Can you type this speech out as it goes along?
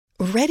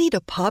Ready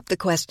to pop the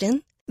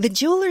question? The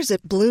jewelers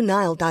at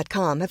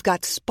BlueNile.com have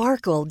got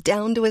sparkle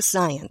down to a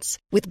science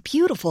with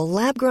beautiful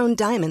lab-grown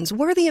diamonds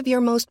worthy of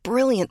your most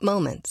brilliant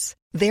moments.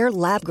 Their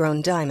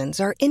lab-grown diamonds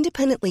are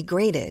independently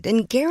graded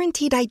and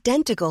guaranteed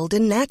identical to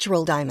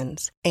natural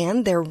diamonds,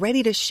 and they're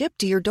ready to ship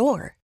to your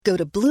door. Go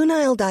to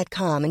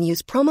BlueNile.com and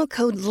use promo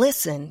code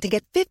LISTEN to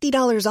get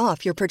 $50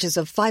 off your purchase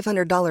of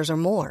 $500 or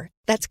more.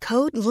 That's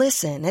code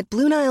LISTEN at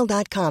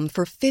BlueNile.com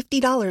for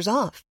 $50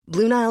 off.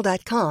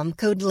 BlueNile.com,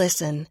 code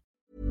LISTEN.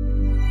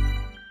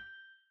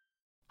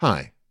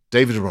 Hi,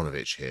 David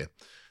Aronovich here.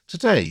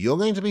 Today you're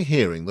going to be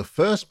hearing the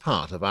first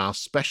part of our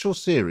special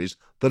series,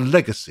 The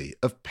Legacy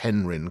of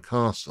Penrhyn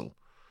Castle.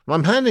 And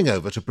I'm handing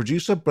over to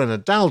producer Brenna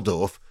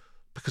Daldorf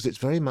because it's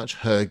very much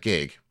her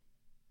gig.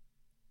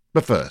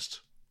 But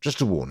first,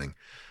 just a warning.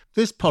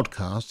 This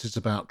podcast is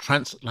about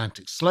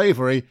transatlantic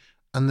slavery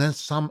and there's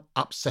some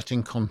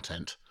upsetting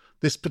content.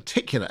 This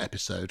particular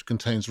episode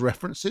contains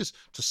references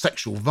to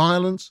sexual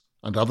violence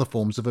and other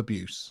forms of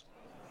abuse.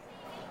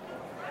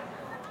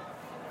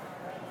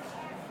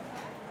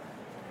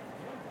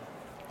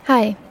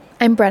 Hi,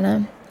 I'm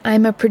Brenna.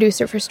 I'm a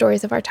producer for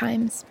Stories of Our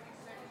Times.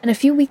 And a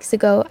few weeks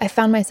ago, I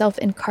found myself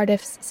in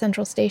Cardiff's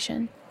Central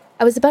Station.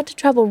 I was about to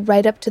travel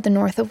right up to the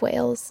north of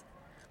Wales.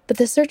 But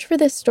the search for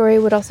this story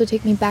would also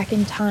take me back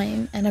in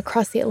time and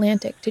across the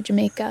Atlantic to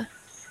Jamaica.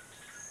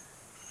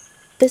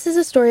 This is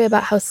a story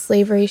about how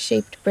slavery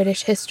shaped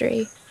British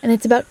history, and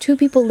it's about two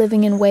people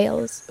living in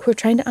Wales who are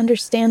trying to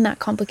understand that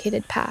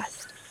complicated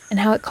past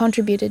and how it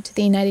contributed to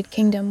the United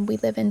Kingdom we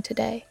live in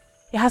today.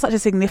 It has such a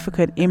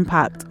significant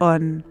impact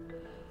on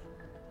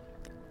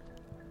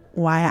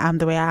why I am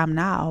the way I am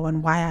now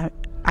and why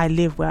I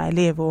live where I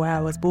live or where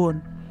I was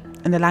born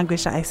and the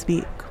language that I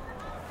speak.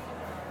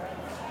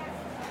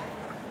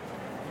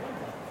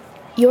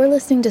 You're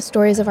listening to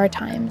Stories of Our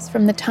Times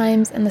from The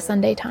Times and The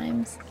Sunday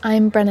Times.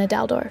 I'm Brenna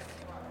Daldorf.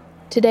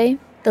 Today,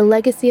 The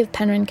Legacy of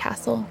Penrhyn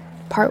Castle,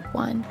 Part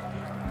 1.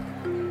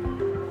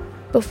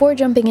 Before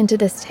jumping into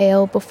this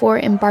tale, before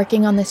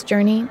embarking on this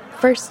journey,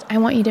 first I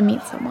want you to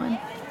meet someone.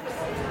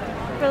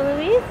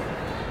 Louise?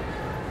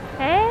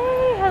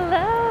 Hey,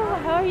 hello.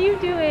 How are you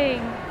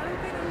doing?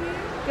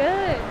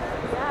 Good.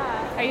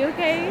 Yeah. Are you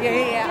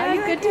okay? Yeah. Are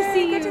you good okay? to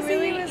see you. Good to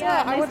see you as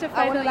well. Nice to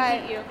finally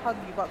meet you. Hug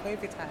you, but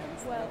maybe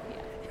times. Well,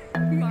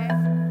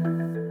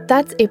 yeah.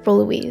 That's April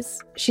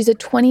Louise. She's a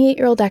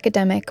 28-year-old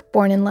academic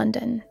born in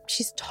London.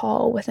 She's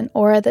tall with an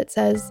aura that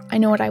says, I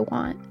know what I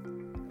want.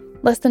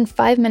 Less than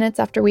 5 minutes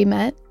after we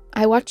met,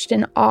 I watched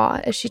in awe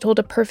as she told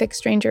a perfect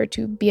stranger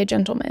to be a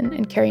gentleman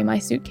and carry my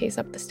suitcase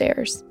up the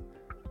stairs.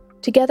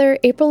 Together,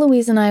 April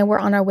Louise and I were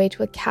on our way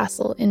to a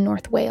castle in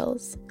North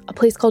Wales, a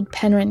place called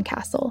Penrhyn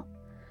Castle.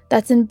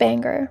 That's in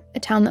Bangor, a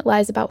town that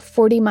lies about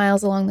 40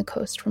 miles along the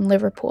coast from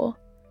Liverpool.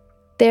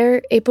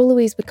 There, April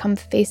Louise would come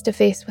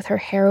face-to-face with her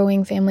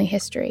harrowing family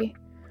history,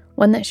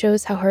 one that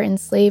shows how her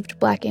enslaved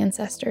Black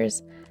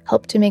ancestors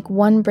helped to make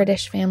one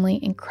British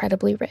family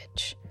incredibly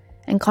rich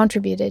and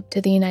contributed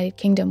to the United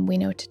Kingdom we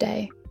know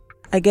today.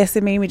 I guess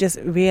it made me just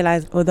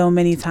realize, although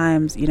many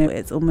times,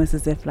 it's almost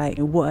as if like,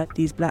 what are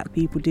these Black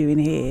people doing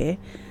here?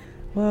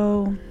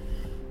 Well,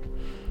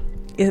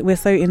 we're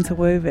so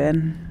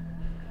interwoven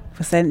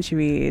for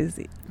centuries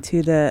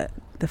to the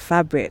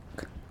fabric.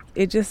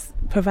 It just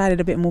provided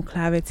a bit more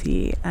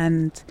clarity,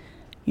 and,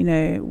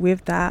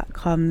 with that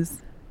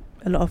comes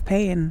a lot of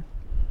pain.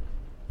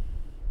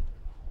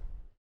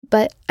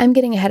 But I'm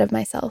getting ahead of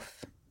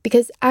myself.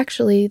 Because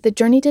actually, the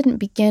journey didn't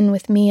begin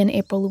with me and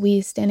April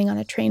Louise standing on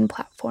a train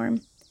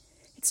platform.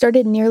 It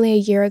started nearly a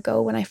year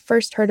ago when I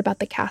first heard about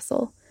the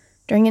castle,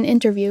 during an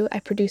interview I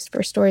produced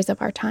for Stories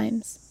of Our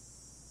Times.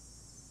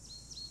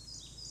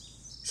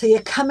 So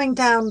you're coming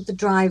down the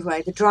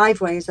driveway. The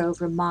driveway is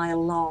over a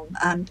mile long,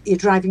 and you're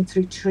driving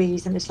through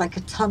trees, and it's like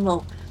a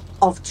tunnel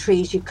of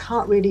trees. You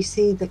can't really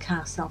see the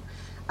castle.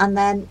 And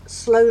then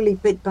slowly,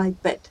 bit by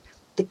bit,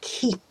 the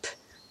keep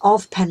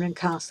of Penrhyn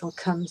Castle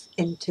comes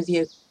into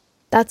view.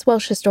 That's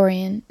Welsh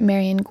historian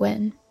Marion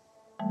Gwynn.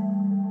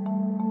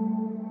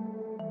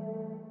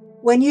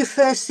 When you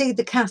first see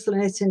the castle in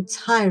its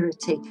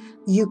entirety,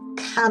 you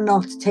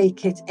cannot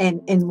take it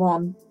in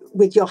one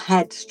with your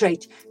head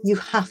straight. You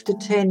have to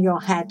turn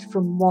your head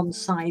from one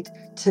side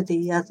to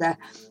the other.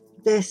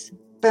 This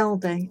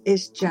building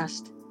is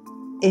just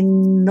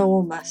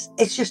enormous.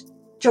 It's just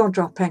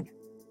jaw-dropping.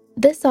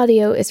 This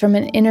audio is from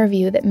an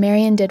interview that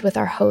Marion did with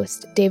our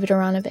host, David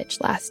Aronovich,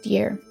 last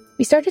year.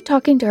 We started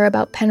talking to her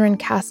about Penrhyn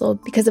Castle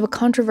because of a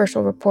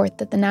controversial report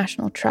that the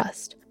National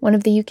Trust, one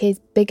of the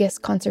UK's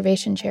biggest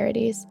conservation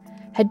charities,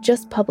 had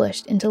just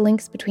published into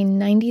links between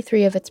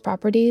 93 of its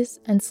properties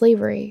and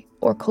slavery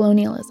or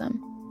colonialism.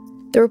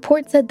 The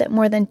report said that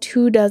more than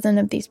 24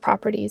 of these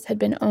properties had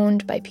been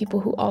owned by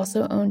people who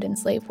also owned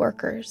enslaved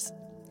workers.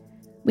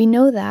 We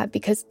know that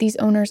because these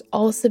owners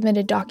all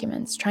submitted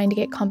documents trying to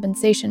get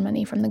compensation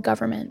money from the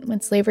government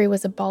when slavery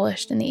was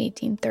abolished in the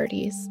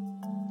 1830s.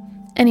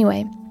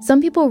 Anyway, some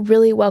people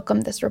really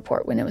welcomed this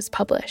report when it was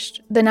published.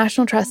 The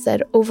National Trust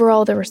said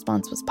overall the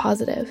response was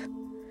positive.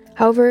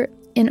 However,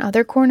 in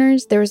other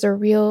corners, there was a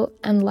real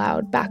and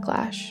loud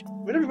backlash.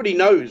 mean, everybody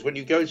knows when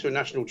you go to a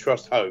National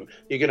Trust home,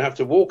 you're going to have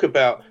to walk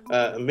about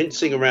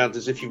mincing around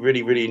as if you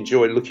really, really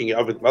enjoy looking at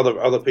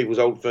other people's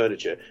old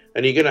furniture.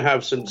 And you're going to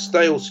have some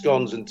stale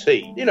scones and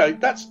tea. You know,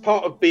 that's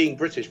part of being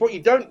British. What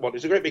you don't want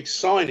is a great big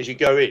sign as you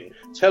go in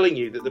telling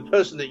you that the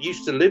person that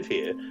used to live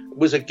here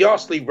was a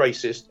ghastly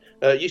racist,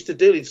 used to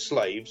deal in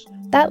slaves.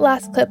 That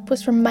last clip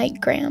was from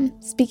Mike Graham,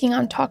 speaking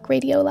on talk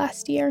radio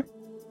last year.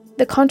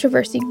 The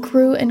controversy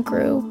grew and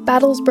grew,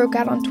 battles broke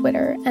out on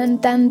Twitter,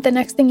 and then the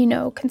next thing you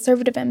know,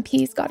 Conservative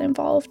MPs got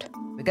involved.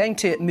 We're going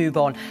to move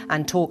on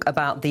and talk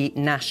about the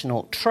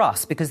National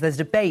Trust because there's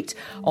debate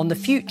on the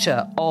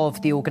future of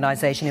the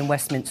organisation in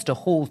Westminster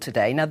Hall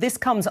today. Now, this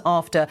comes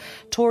after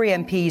Tory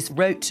MPs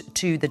wrote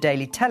to the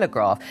Daily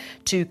Telegraph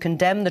to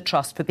condemn the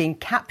Trust for being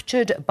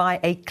captured by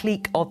a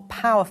clique of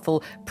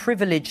powerful,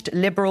 privileged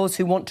Liberals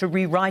who want to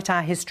rewrite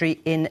our history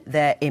in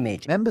their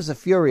image. Members are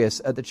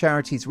furious at the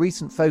charity's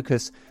recent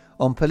focus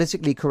on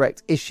politically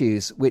correct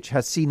issues, which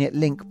has seen it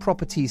link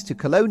properties to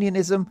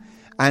colonialism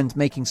and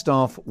making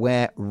staff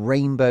wear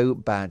rainbow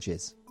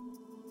badges.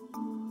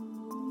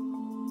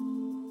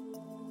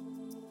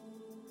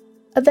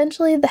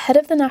 Eventually, the head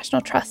of the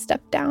National Trust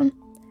stepped down.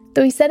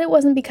 Though he said it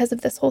wasn't because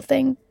of this whole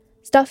thing,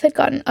 stuff had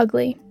gotten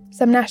ugly.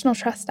 Some National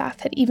Trust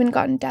staff had even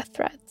gotten death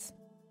threats.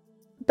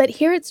 But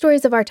here at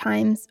Stories of Our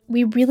Times,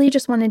 we really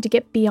just wanted to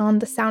get beyond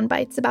the sound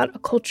bites about a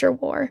culture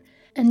war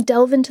and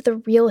delve into the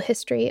real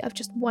history of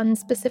just one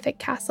specific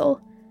castle.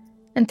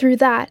 And through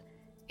that,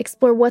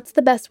 explore what's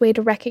the best way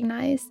to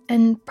recognize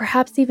and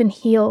perhaps even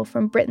heal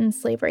from Britain's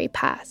slavery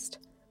past.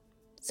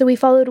 So we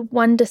followed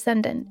one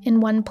descendant in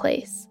one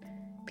place,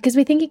 because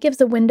we think it gives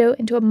a window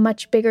into a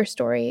much bigger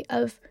story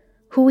of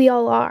who we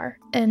all are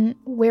and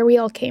where we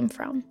all came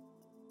from.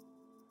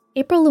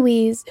 April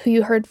Louise, who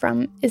you heard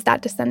from, is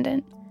that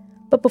descendant.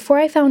 But before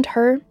I found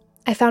her,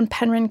 I found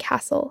Penrhyn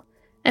Castle,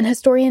 and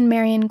historian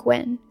Marion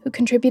Gwynne, who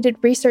contributed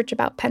research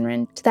about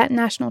Penrhyn to that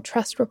National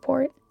Trust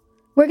report.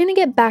 We're going to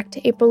get back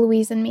to April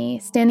Louise and me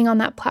standing on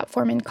that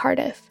platform in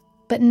Cardiff,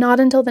 but not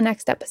until the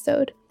next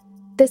episode.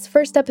 This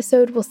first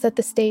episode will set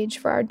the stage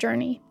for our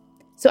journey.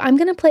 So I'm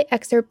going to play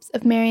excerpts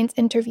of Marion's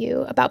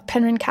interview about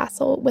Penrhyn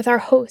Castle with our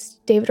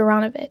host, David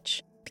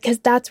Aaronovitch, because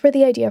that's where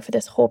the idea for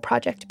this whole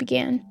project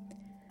began.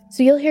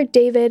 So you'll hear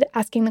David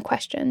asking the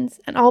questions,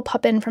 and I'll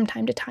pop in from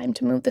time to time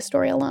to move the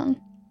story along.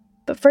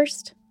 But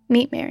first,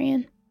 meet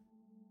Marion.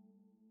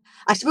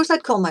 I suppose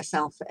I'd call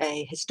myself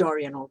a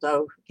historian,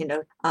 although, you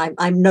know,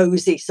 I'm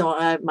nosy,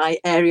 so my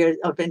area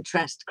of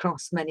interest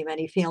across many,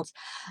 many fields.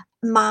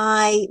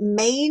 My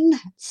main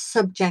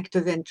subject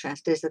of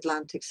interest is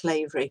Atlantic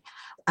slavery.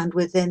 And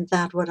within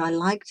that, what I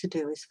like to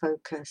do is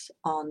focus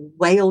on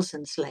Wales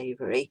and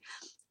slavery.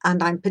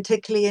 And I'm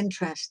particularly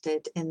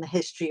interested in the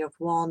history of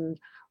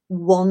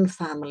one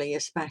family,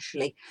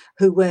 especially,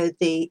 who were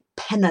the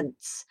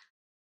Pennants.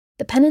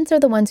 The Pennants are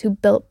the ones who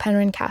built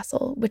Penrhyn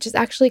Castle, which is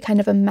actually kind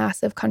of a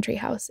massive country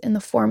house in the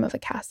form of a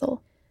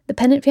castle. The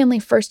Pennant family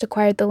first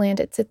acquired the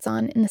land it sits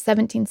on in the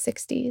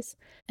 1760s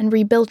and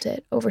rebuilt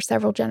it over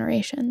several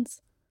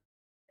generations.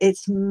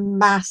 It's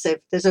massive.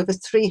 There's over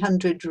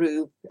 300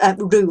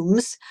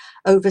 rooms,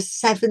 over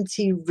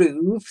 70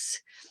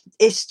 roofs.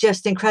 It's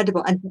just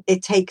incredible. And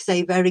it takes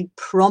a very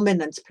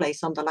prominent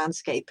place on the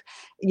landscape,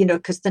 you know,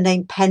 because the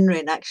name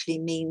Penrhyn actually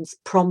means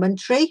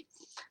promontory.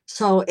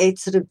 So it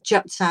sort of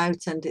juts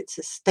out and it's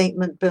a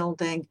statement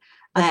building.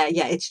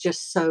 It's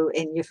just so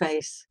in your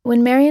face.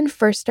 When Marion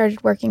first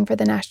started working for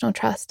the National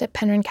Trust at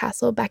Penrhyn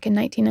Castle back in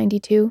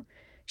 1992,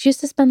 she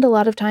used to spend a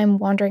lot of time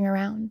wandering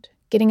around,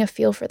 getting a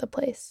feel for the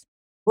place.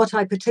 What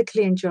I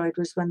particularly enjoyed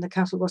was when the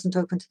castle wasn't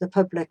open to the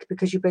public,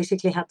 because you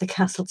basically had the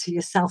castle to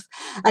yourself.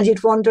 And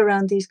you'd wander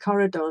around these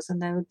corridors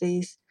and there were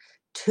these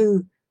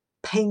two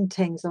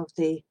paintings of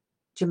the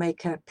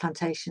Jamaica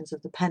plantations,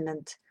 of the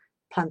Pennant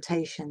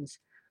plantations.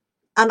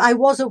 And I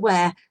was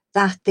aware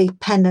that the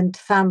Pennant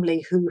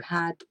family who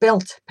had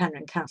built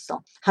Penrhyn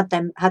Castle had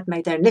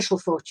made their initial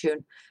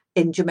fortune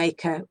in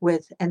Jamaica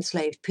with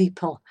enslaved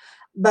people.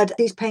 But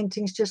these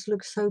paintings just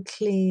look so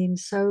clean,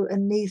 so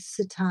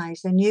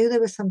anaesthetized. I knew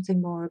there was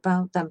something more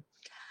about them.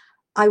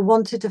 I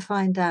wanted to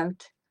find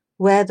out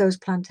where those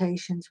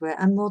plantations were,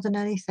 and more than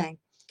anything,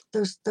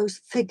 those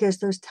figures,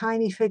 those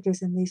tiny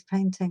figures in these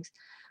paintings.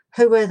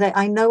 Who were they?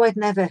 I know I'd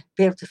never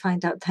be able to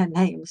find out their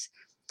names.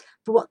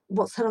 But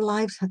what sort of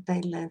lives had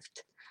they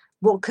lived?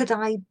 What could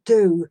I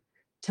do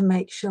to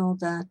make sure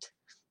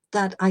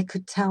that I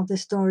could tell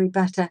this story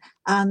better?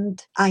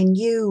 And I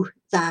knew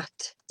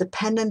that the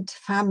Pennant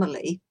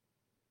family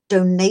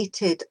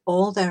donated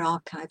all their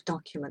archived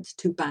documents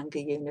to Bangor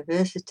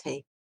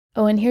University.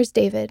 Oh, and here's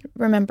David.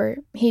 Remember,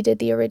 he did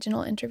the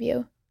original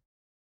interview.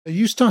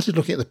 You started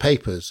looking at the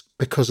papers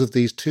because of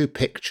these two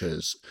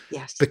pictures.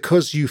 Yes.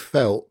 Because you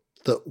felt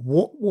that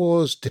what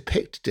was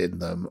depicted in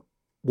them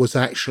was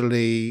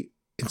actually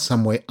in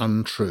some way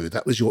untrue.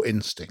 That was your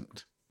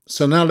instinct.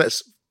 So now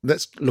let's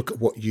look at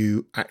what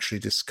you actually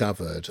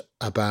discovered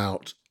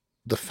about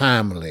the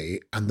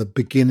family and the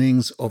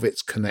beginnings of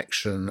its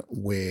connection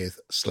with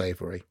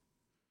slavery.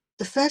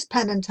 The first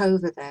Pennant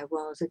over there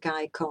was a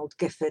guy called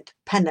Gifford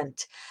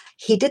Pennant.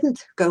 He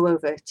didn't go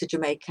over to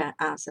Jamaica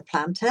as a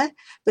planter,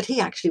 but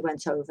he actually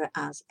went over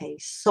as a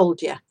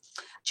soldier.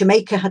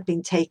 Jamaica had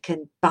been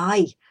taken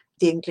by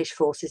the English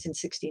forces in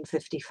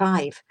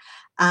 1655,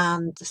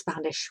 and the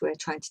Spanish were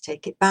trying to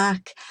take it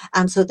back,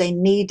 and so they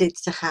needed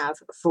to have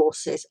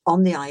forces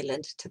on the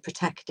island to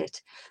protect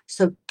it.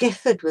 So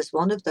Gifford was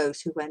one of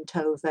those who went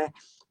over.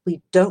 We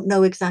don't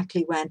know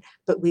exactly when,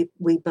 but we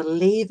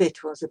believe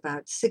it was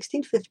about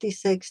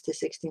 1656 to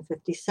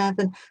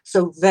 1657,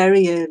 so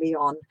very early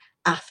on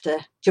after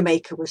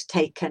Jamaica was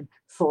taken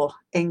for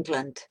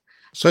England.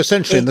 So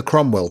essentially in the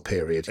Cromwell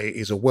period,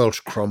 he's a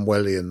Welsh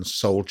Cromwellian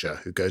soldier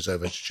who goes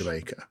over to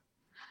Jamaica.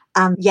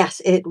 And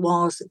yes, it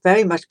was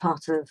very much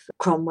part of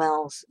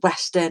Cromwell's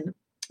Western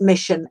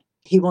mission.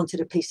 He wanted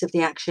a piece of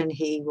the action.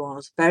 He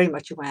was very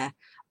much aware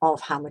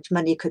of how much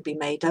money could be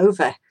made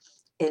over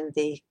in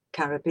the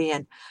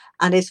Caribbean.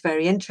 And it's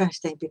very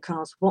interesting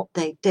because what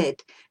they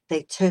did,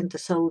 they turned the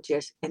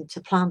soldiers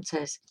into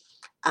planters,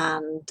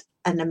 and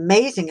an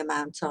amazing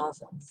amount of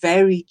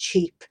very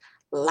cheap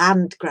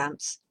land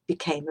grants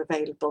became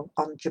available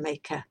on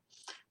Jamaica.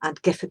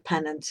 And Gifford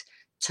Pennant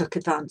took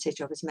advantage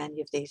of as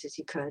many of these as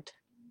he could.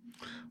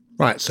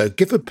 Right, so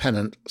Gifford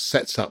Pennant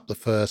sets up the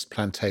first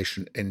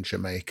plantation in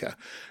Jamaica.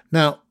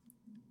 Now,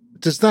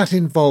 does that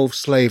involve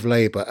slave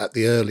labour at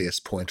the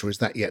earliest point, or is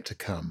that yet to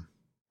come?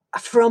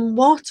 From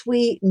what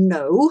we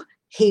know,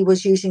 he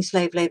was using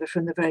slave labour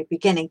from the very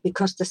beginning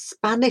because the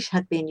Spanish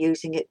had been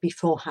using it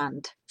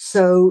beforehand.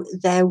 So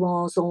there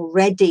was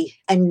already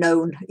a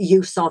known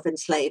use of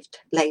enslaved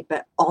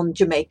labour on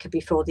Jamaica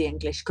before the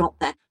English got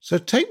there. So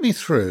take me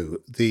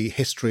through the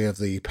history of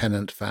the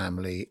Pennant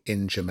family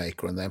in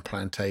Jamaica and their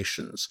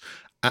plantations,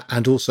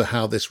 and also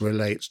how this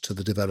relates to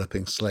the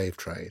developing slave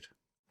trade.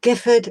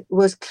 Gifford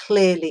was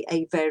clearly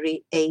a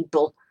very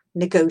able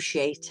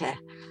negotiator,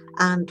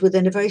 and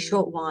within a very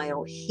short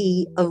while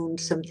he owned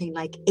something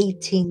like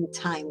 18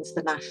 times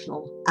the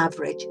national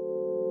average.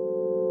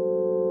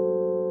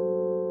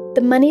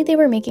 The money they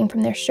were making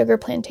from their sugar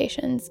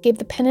plantations gave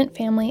the Pennant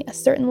family a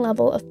certain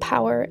level of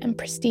power and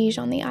prestige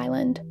on the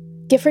island.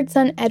 Gifford's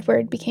son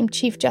Edward became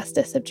Chief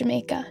Justice of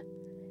Jamaica.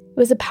 It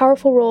was a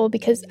powerful role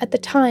because at the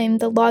time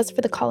the laws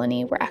for the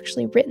colony were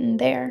actually written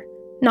there,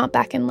 not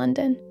back in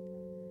London.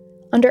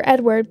 Under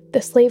Edward,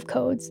 the slave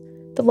codes,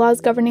 the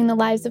laws governing the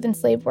lives of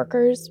enslaved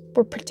workers,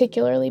 were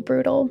particularly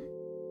brutal.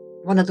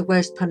 One of the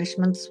worst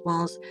punishments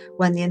was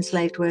when the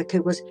enslaved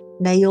worker was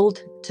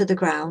nailed to the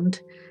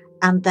ground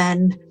and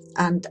then,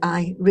 and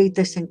I read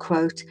this in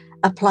quote,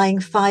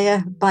 applying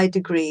fire by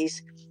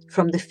degrees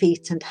from the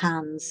feet and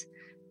hands,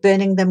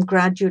 burning them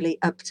gradually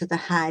up to the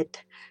head,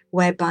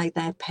 whereby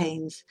their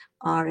pains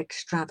are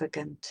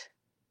extravagant.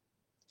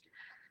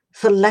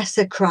 For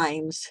lesser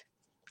crimes,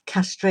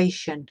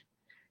 castration,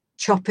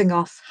 chopping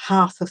off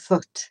half a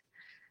foot,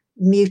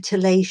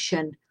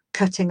 mutilation,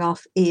 cutting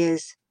off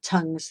ears,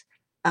 tongues,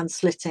 and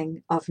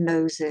slitting of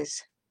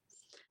noses.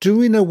 Do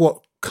we know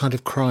what kind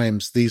of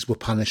crimes these were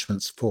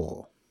punishments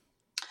for?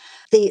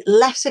 The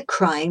lesser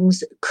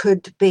crimes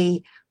could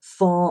be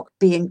for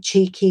being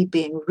cheeky,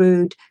 being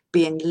rude,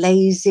 being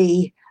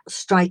lazy,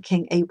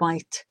 striking a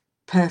white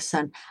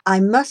person. I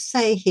must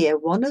say here,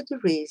 one of the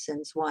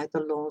reasons why the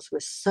laws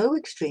were so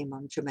extreme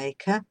on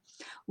Jamaica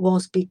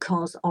was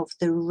because of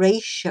the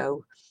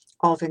ratio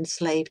of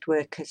enslaved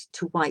workers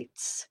to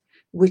whites,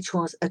 which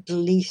was at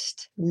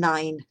least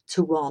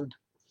 9-1.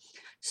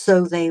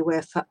 So they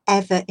were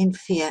forever in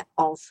fear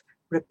of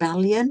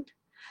rebellion.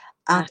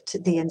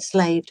 The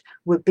enslaved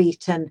were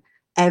beaten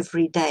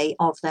every day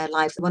of their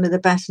lives. One of the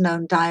best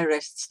known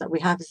diarists that we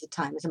have at the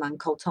time is a man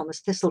called Thomas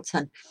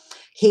Thistleton.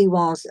 He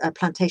was a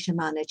plantation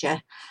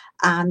manager,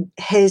 and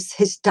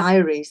his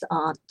diaries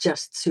are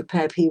just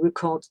superb. He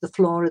records the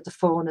flora, the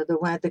fauna, the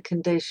weather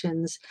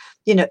conditions.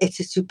 You know, it's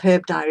a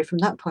superb diary from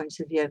that point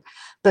of view.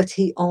 But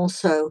he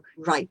also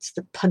writes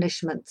the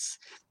punishments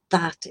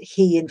that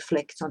he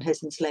inflicts on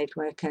his enslaved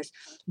workers.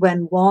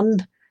 When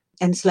one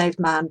enslaved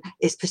man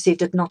is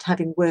perceived as not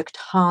having worked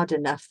hard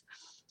enough,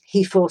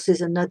 he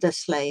forces another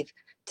slave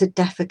to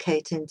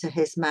defecate into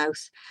his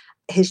mouth.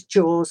 His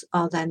jaws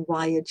are then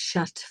wired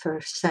shut for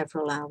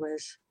several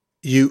hours.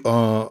 You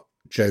are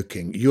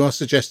joking. You are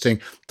suggesting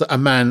that a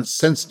man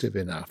sensitive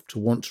enough to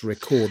want to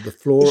record the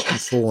flora and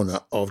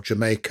fauna of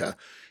Jamaica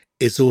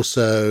is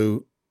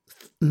also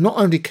not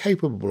only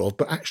capable of,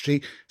 but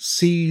actually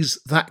sees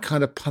that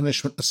kind of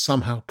punishment as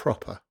somehow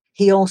proper.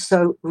 He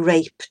also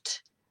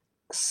raped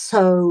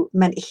so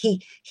many.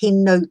 He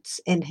notes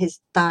in his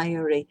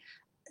diary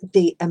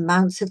the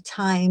amounts of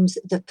times,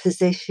 the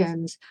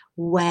positions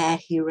where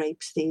he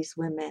rapes these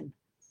women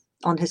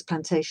on his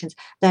plantations.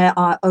 There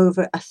are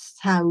over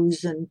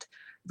 1,000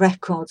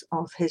 records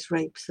of his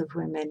rapes of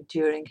women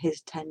during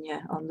his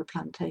tenure on the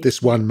plantation.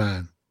 This one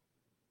man.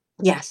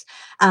 Yes.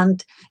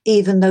 And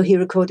even though he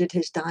recorded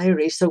his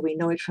diary, so we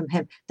know it from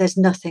him, there's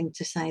nothing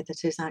to say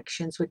that his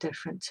actions were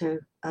different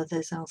to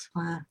others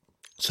elsewhere.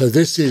 So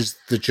this is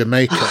the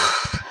Jamaica.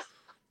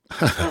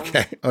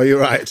 Okay. Oh, you're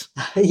right.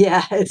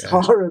 Yeah, it's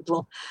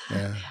horrible.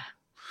 Yeah.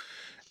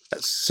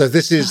 So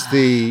this is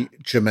the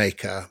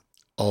Jamaica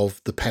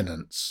of the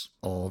Pennants,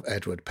 of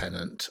Edward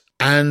Pennant.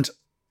 And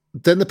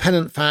then the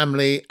Pennant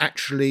family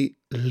actually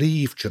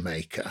leave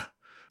Jamaica,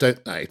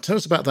 don't they? Tell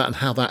us about that and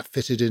how that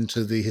fitted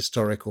into the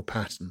historical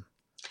pattern.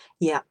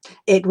 Yeah,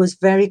 it was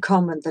very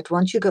common that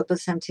once you got to the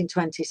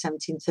 1720s,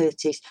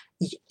 1730s,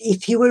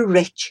 if you were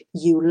rich,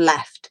 you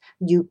left.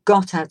 You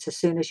got out as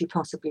soon as you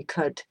possibly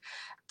could.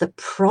 The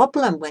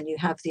problem when you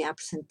have the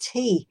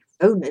absentee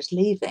owners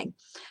leaving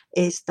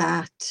is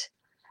that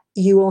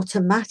you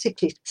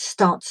automatically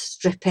start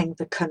stripping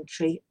the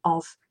country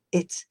of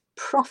its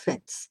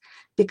profits,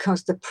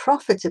 because the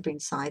profits have been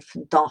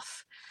siphoned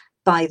off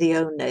by the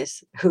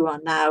owners who are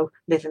now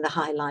living the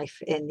high life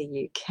in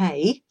the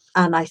UK.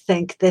 And I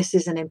think this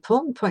is an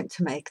important point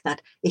to make,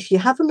 that if you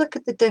have a look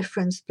at the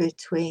difference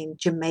between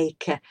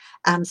Jamaica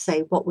and,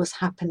 say, what was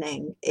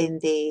happening in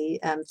the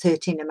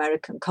 13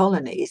 American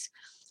colonies,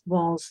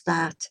 was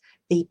that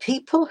the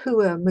people who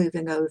were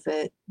moving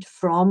over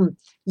from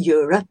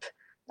Europe,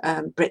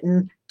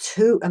 Britain,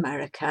 to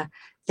America,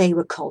 they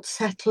were called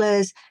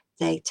settlers.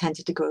 They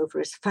tended to go over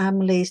as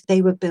families.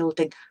 They were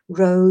building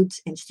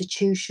roads,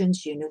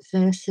 institutions,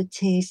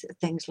 universities,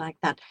 things like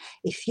that.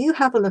 If you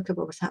have a look at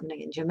what was happening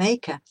in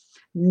Jamaica,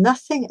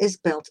 nothing is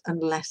built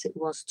unless it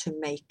was to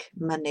make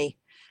money.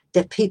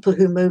 The people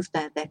who moved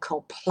there, they're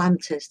called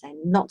planters. They're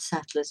not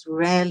settlers.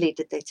 Rarely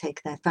did they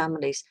take their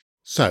families.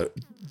 So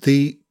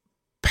the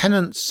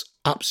Pennants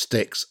up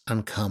sticks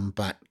and come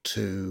back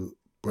to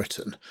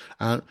Britain.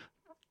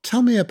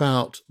 Tell me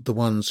about the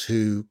ones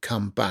who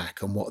come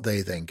back and what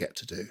they then get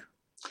to do.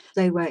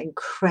 They were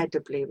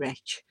incredibly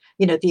rich,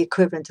 the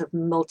equivalent of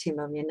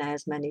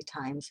multimillionaires many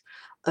times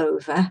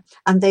over.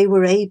 And they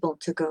were able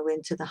to go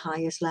into the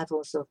highest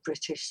levels of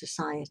British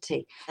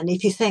society. And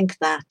if you think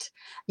that,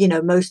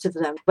 most of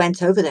them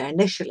went over there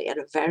initially at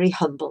a very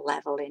humble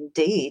level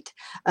indeed,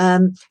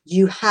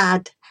 you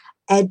had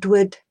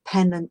Edward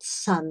Pennant's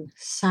son,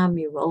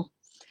 Samuel,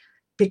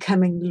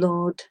 becoming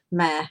Lord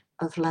Mayor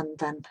of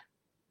London.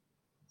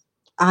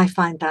 I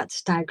find that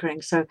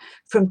staggering. So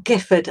from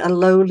Gifford, a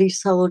lowly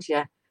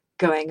soldier,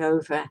 going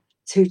over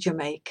to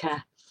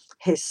Jamaica,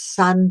 his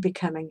son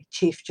becoming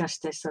Chief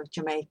Justice of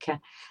Jamaica,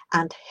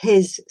 and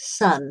his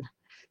son,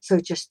 so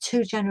just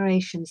 2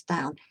 generations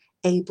down,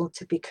 able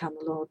to become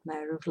Lord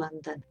Mayor of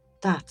London.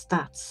 That's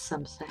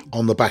something.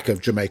 On the back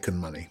of Jamaican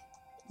money.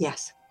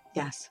 Yes,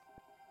 yes.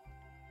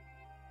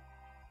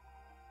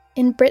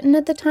 In Britain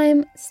at the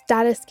time,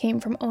 status came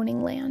from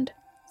owning land.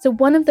 So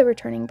one of the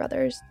returning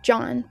brothers,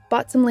 John,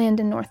 bought some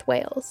land in North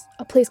Wales,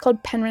 a place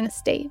called Penryn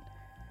Estate.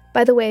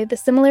 By the way, the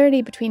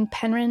similarity between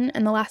Penryn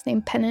and the last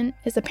name Pennant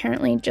is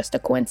apparently just a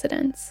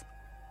coincidence.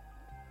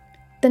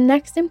 The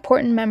next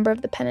important member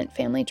of the Pennant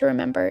family to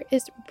remember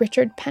is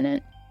Richard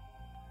Pennant.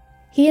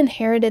 He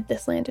inherited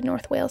this land in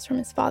North Wales from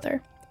his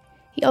father.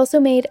 He also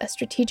made a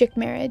strategic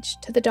marriage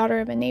to the daughter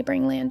of a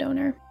neighbouring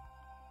landowner.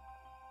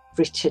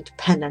 Richard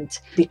Pennant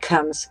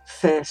becomes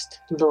First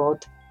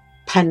Lord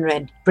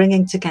Penryn,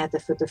 bringing together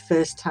for the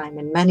first time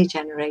in many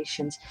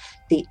generations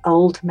the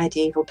old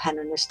medieval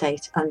Penryn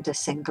estate under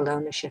single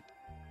ownership.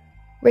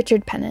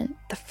 Richard Pennant,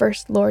 the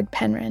first Lord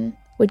Penryn,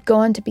 would go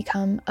on to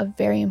become a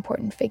very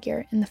important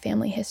figure in the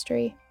family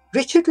history.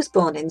 Richard was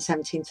born in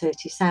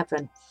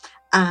 1737,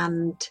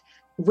 and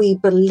we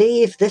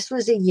believe this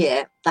was a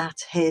year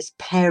that his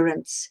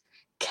parents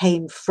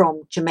came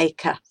from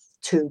Jamaica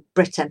to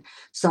Britain.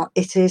 So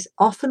it is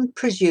often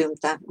presumed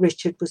that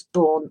Richard was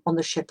born on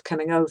the ship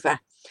coming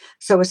over.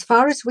 So as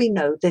far as we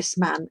know, this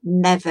man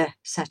never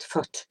set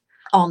foot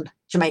on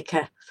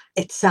Jamaica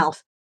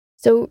itself.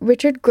 So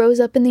Richard grows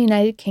up in the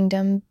United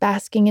Kingdom,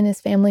 basking in his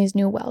family's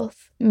new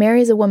wealth,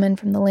 marries a woman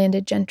from the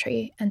landed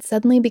gentry, and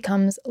suddenly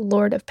becomes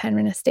Lord of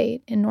Penryn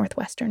Estate in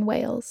northwestern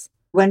Wales.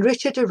 When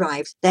Richard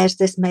arrives, there's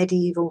this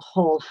medieval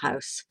hall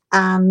house,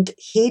 and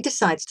he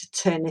decides to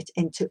turn it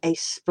into a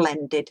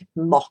splendid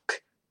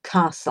mock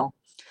castle.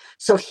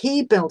 So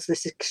he builds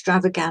this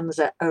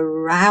extravaganza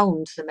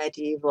around the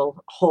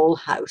medieval hall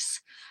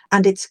house,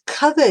 and it's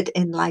covered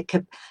in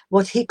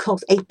what he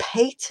calls a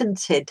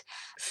patented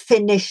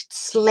finished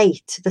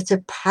slate that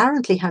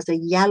apparently has a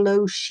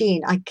yellow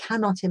sheen. I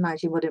cannot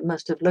imagine what it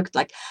must have looked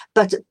like,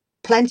 but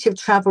plenty of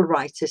travel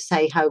writers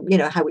say how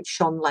it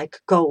shone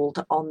like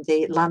gold on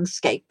the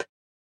landscape.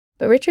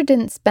 But Richard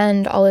didn't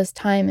spend all his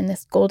time in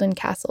this golden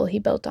castle he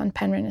built on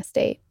Penryn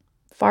Estate.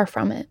 Far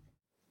from it.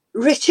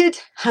 Richard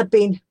had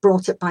been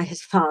brought up by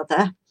his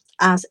father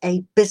as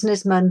a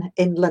businessman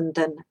in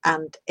London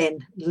and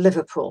in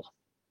Liverpool.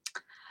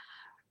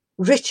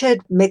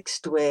 Richard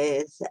mixed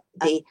with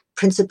the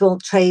principal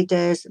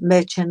traders,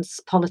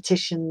 merchants,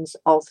 politicians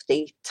of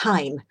the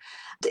time.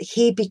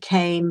 He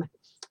became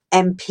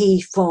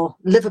MP for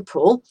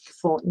Liverpool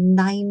for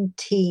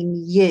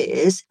 19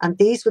 years, and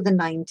these were the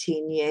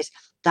 19 years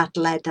that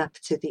led up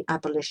to the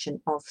abolition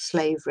of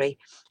slavery.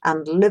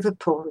 And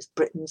Liverpool was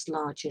Britain's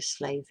largest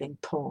slaving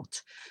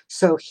port.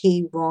 So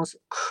he was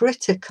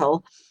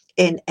critical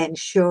in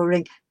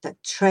ensuring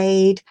that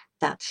trade,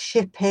 that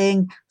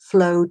shipping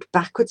flowed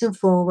backwards and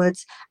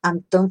forwards.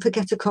 And don't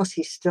forget, of course,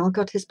 he's still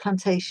got his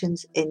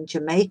plantations in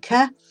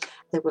Jamaica.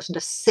 There wasn't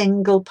a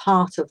single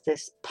part of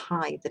this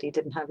pie that he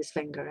didn't have his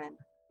finger in.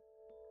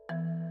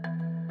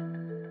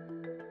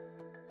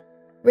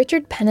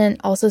 Richard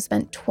Pennant also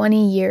spent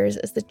 20 years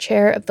as the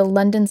chair of the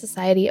London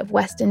Society of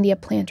West India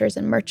Planters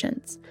and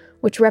Merchants,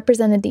 which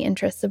represented the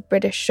interests of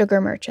British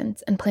sugar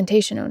merchants and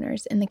plantation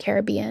owners in the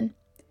Caribbean.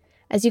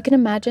 As you can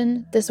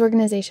imagine, this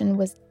organization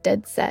was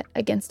dead set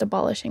against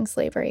abolishing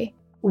slavery.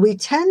 We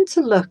tend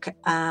to look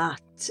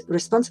at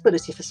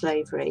responsibility for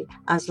slavery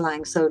as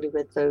lying solely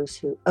with those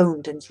who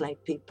owned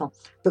enslaved people,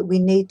 but we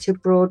need to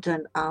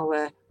broaden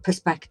our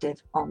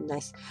perspective on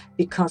this,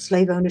 because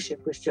slave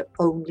ownership was just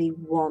only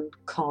one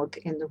cog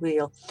in the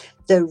wheel.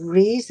 The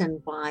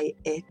reason why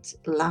it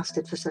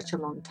lasted for such a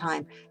long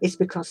time is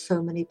because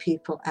so many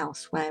people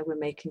elsewhere were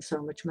making so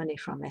much money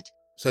from it.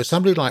 So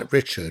somebody like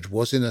Richard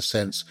was, in a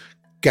sense,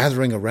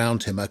 gathering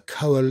around him a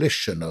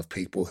coalition of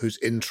people whose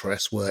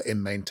interests were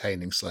in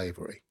maintaining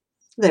slavery.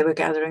 They were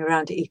gathering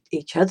around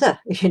each other.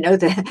 He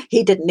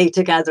didn't need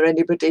to gather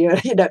anybody,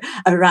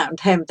 around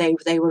him.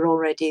 They were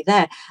already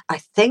there. I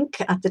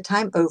think at the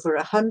time, over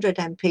 100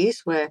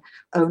 MPs were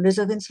owners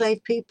of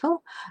enslaved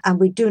people, and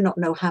we do not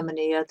know how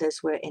many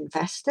others were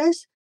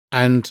investors.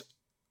 And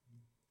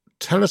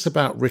tell us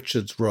about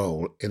Richard's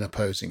role in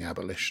opposing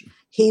abolition.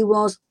 He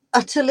was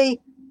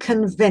utterly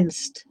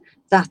convinced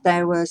that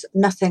there was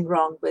nothing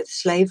wrong with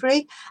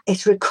slavery.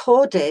 It's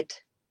recorded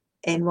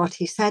in what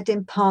he said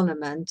in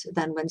Parliament.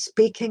 Then when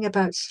speaking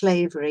about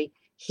slavery,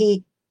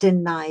 he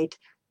denied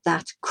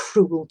that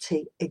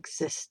cruelty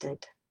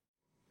existed.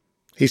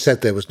 He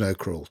said there was no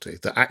cruelty,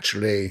 that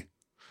actually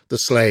the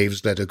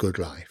slaves led a good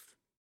life.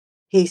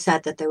 He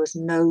said that there was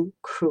no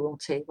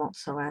cruelty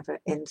whatsoever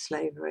in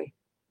slavery.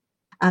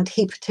 And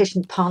he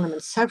petitioned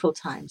Parliament several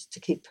times to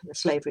keep the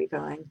slavery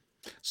going.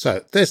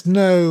 So there's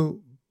no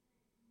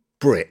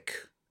brick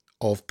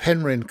of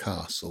Penryn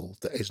Castle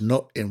that is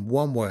not in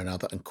one way or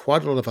another, and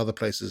quite a lot of other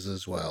places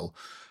as well,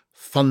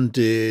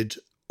 funded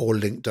or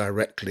linked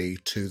directly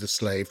to the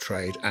slave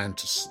trade and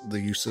to the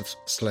use of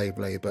slave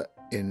labour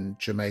in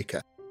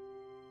Jamaica.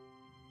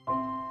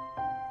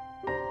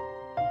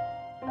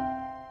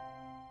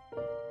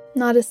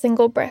 Not a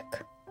single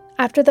brick.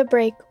 After the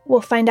break, we'll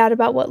find out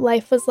about what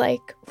life was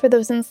like for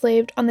those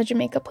enslaved on the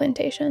Jamaica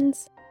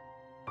plantations.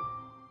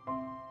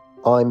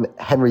 I'm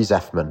Henry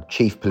Zeffman,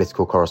 Chief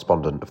Political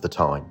Correspondent of The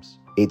Times.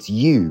 It's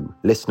you,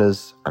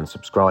 listeners and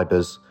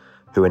subscribers,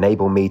 who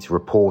enable me to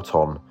report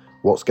on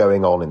what's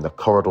going on in the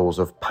corridors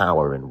of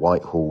power in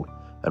Whitehall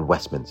and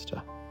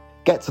Westminster.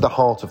 Get to the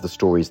heart of the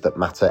stories that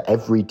matter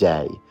every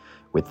day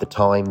with The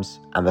Times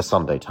and The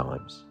Sunday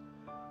Times.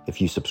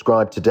 If you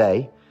subscribe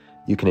today,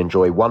 you can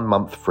enjoy 1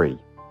 month free.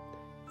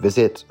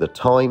 Visit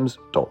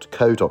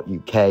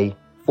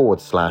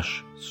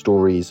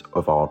thetimes.co.uk/stories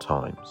of our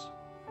times.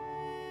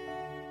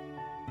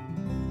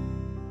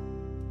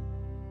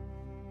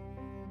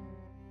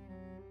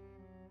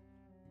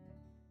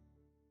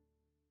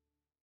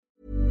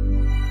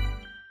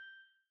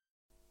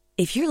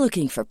 If you're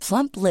looking for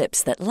plump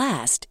lips that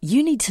last,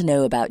 you need to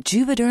know about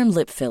Juvederm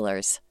lip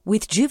fillers.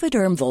 With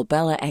Juvederm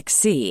Volbella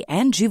XC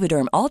and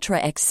Juvederm Ultra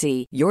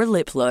XC, your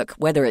lip look,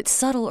 whether it's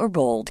subtle or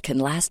bold, can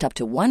last up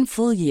to 1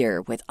 full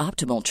year with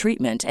optimal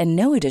treatment and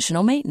no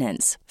additional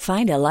maintenance.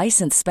 Find a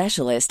licensed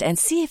specialist and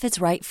see if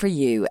it's right for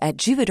you at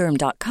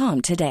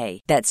Juvederm.com today.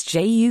 That's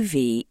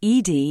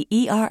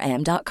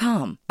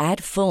JUVEDERM.com.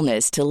 Add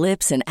fullness to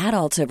lips in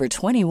adults over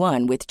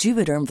 21 with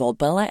Juvederm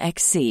Volbella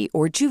XC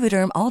or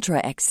Juvederm Ultra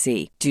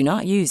XC. Do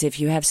not use if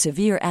you have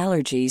severe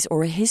allergies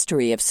or a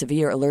history of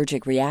severe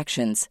allergic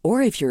reactions,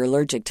 or if you're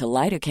allergic to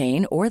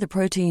lidocaine or the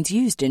proteins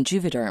used in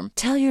Juvederm.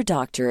 Tell your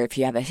doctor if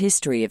you have a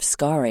history of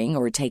scarring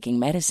or taking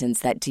medicines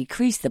that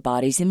decrease the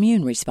body's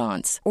immune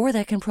response or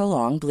that can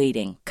prolong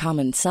bleeding.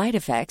 Common side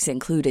effects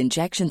include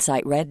injection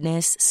site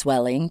redness,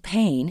 swelling,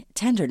 pain,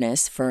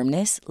 tenderness,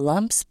 firmness,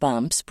 lumps,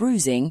 bumps,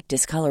 bruising,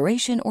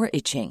 discoloration, or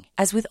itching.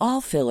 As with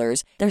all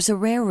fillers, there's a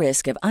rare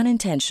risk of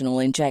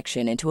unintentional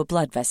injection into a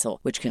blood vessel,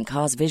 which can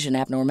cause vision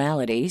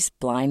abnormalities,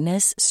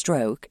 blindness,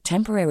 stroke,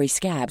 temporary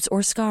scabs,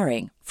 or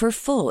scarring. For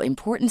full,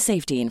 important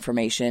safety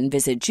information,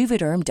 visit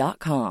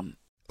Juvederm.com.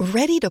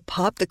 Ready to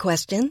pop the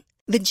question?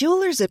 The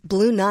jewelers at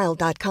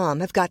BlueNile.com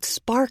have got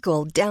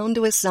sparkle down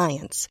to a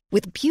science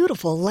with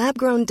beautiful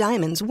lab-grown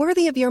diamonds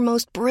worthy of your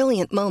most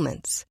brilliant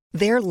moments.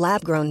 Their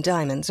lab-grown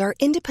diamonds are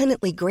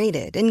independently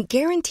graded and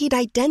guaranteed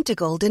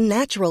identical to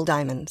natural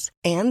diamonds,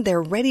 and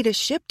they're ready to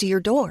ship to your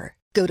door.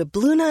 Go to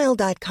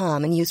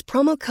BlueNile.com and use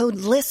promo code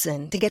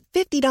LISTEN to get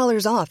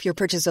 $50 off your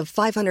purchase of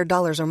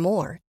 $500 or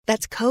more.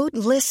 That's code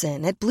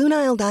LISTEN at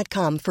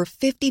BlueNile.com for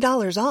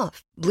 $50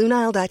 off.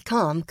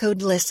 BlueNile.com,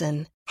 code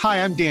LISTEN.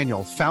 Hi, I'm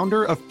Daniel,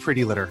 founder of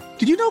Pretty Litter.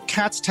 Did you know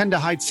cats tend to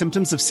hide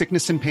symptoms of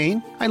sickness and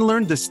pain? I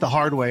learned this the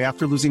hard way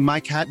after losing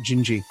my cat,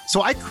 Gingy.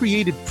 So I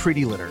created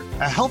Pretty Litter,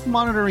 a health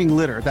monitoring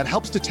litter that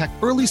helps detect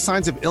early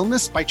signs of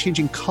illness by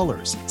changing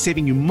colors,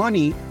 saving you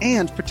money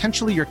and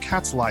potentially your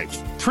cat's life.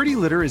 Pretty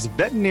Litter is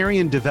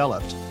veterinarian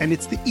developed, and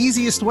it's the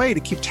easiest way to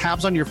keep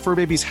tabs on your fur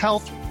baby's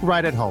health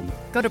right at home.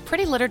 Go to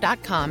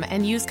prettylitter.com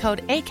and use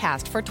code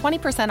ACAST for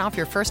 20% off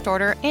your first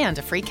order and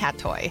a free cat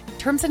toy.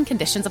 Terms and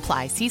conditions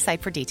apply. See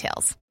site for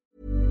details.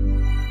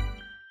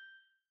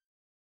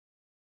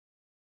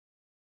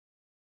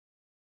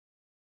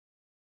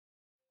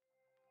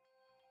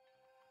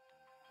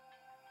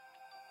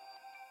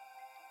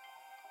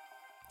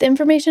 The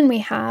information we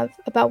have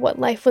about what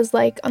life was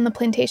like on the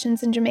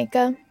plantations in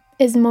Jamaica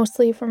is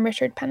mostly from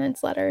Richard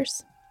Pennant's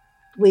letters.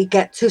 We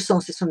get two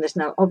sources from this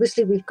now.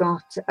 Obviously, we've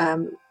got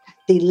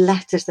the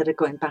letters that are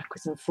going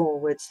backwards and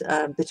forwards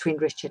between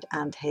Richard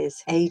and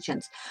his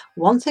agents.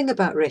 One thing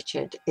about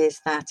Richard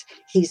is that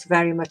he's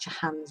very much a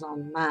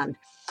hands-on man.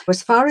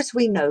 As far as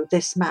we know,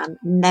 this man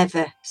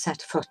never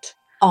set foot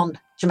on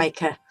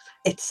Jamaica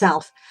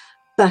itself,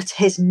 but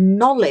his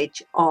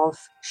knowledge of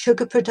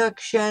sugar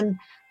production,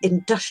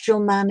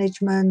 industrial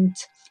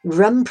management,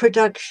 rum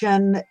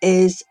production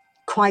is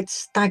quite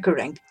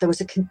staggering. There was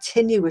a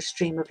continuous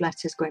stream of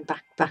letters going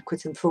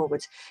backwards and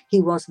forwards.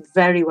 He was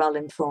very well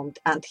informed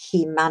and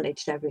he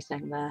managed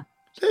everything there.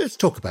 Let's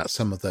talk about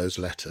some of those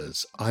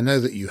letters. I know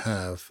that you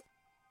have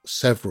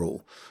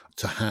several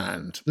to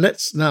hand.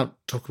 Let's now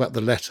talk about the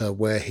letter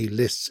where he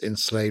lists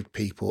enslaved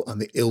people and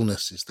the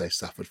illnesses they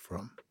suffered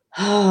from.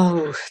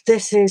 Oh,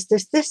 this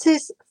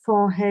is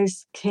for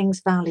his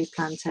Kings Valley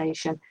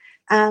plantation.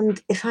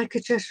 And if I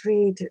could just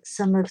read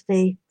some of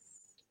the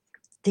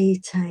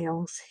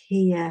details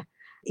here.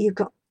 You've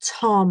got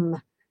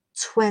Tom,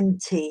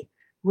 20,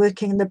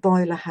 working in the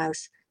boiler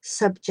house,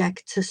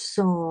 subject to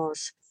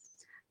sores.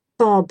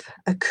 Bob,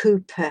 a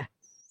cooper,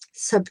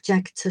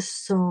 subject to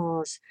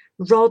sores.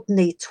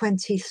 Rodney,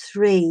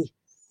 23,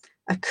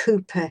 a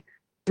cooper,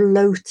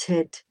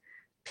 bloated.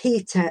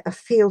 Peter, a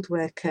field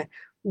worker,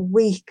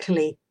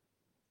 weakly.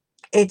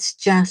 It's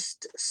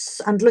just,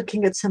 and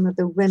looking at some of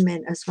the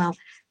women as well.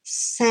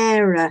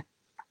 Sarah,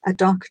 a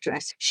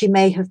doctoress. She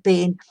may have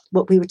been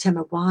what we would term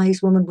a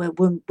wise woman,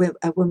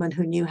 a woman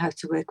who knew how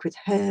to work with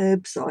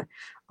herbs or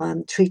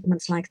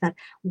treatments like that.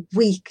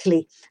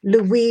 Weakly.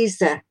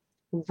 Louisa,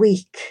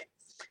 weak.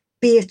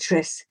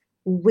 Beatrice,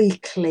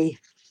 weakly.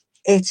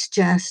 It's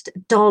just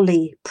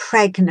Dolly,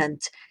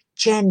 pregnant.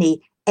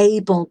 Jenny,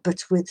 able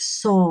but with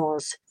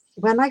sores.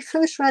 When I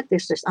first read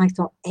this list, I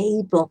thought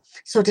able.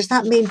 So does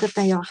that mean that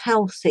they are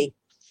healthy?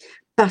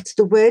 But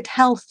the word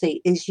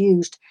healthy is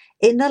used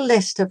in a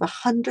list of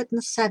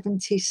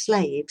 170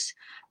 slaves.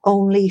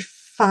 Only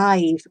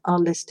 5 are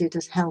listed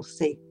as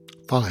healthy.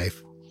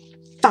 5?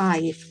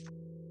 5.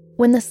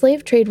 When the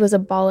slave trade was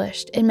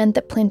abolished, it meant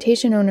that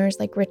plantation owners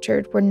like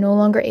Richard were no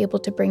longer able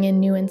to bring in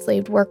new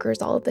enslaved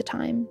workers all of the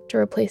time to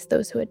replace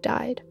those who had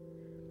died.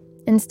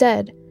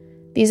 Instead,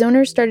 these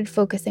owners started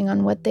focusing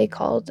on what they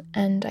called,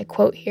 and I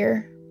quote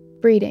here,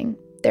 breeding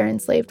their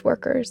enslaved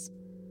workers.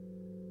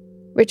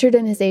 Richard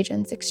and his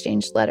agents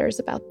exchanged letters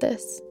about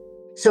this.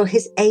 So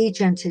his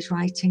agent is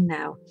writing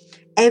now,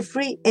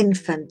 every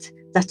infant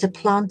that a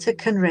planter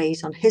can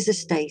raise on his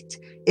estate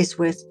is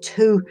worth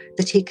 2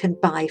 that he can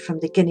buy from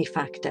the guinea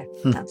factor.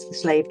 That's the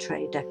slave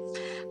trader.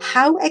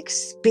 How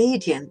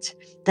expedient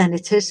then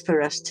it is for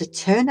us to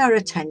turn our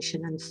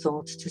attention and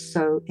thought to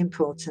so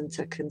important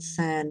a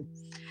concern.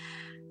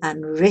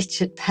 And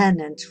Richard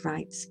Pennant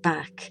writes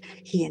back,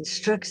 he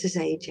instructs his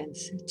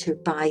agents to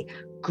buy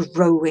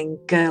growing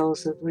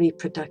girls of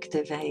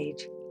reproductive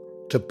age.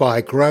 To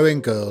buy growing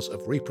girls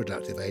of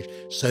reproductive age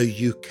so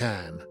you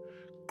can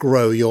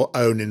grow your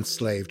own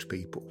enslaved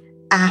people.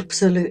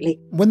 Absolutely.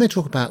 When they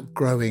talk about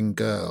growing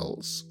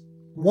girls,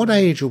 what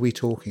age are we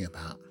talking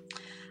about?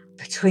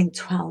 Between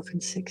 12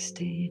 and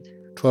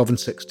 16. 12 and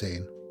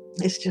 16.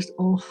 It's just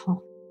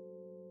awful.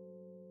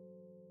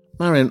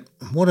 Marion,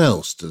 what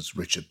else does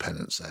Richard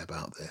Pennant say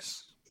about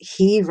this?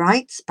 He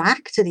writes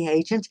back to the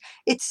agent,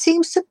 it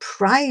seems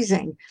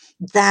surprising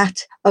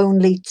that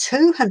only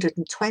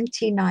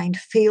 229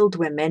 field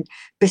women,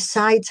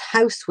 besides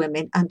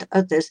housewomen and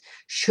others,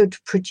 should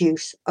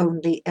produce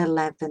only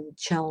 11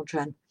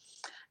 children.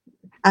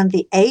 And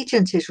the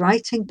agent is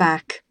writing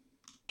back,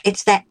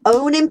 it's their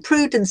own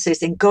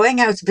imprudences in going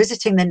out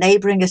visiting the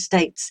neighbouring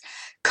estates,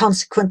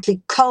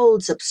 consequently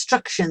colds,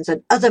 obstructions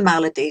and other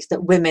maladies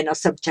that women are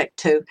subject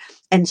to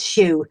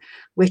ensue,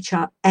 which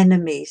are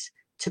enemies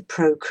to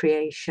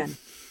procreation.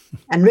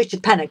 And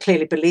Richard Pennant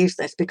clearly believes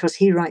this because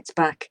he writes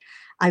back,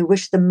 I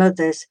wish the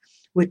mothers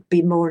would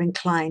be more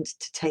inclined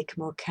to take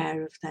more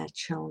care of their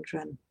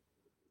children.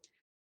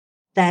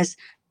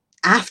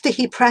 After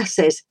he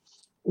presses,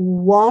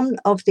 one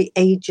of the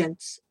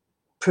agents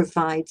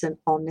provides an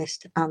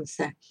honest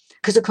answer.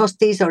 Because, of course,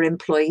 these are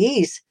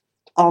employees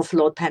of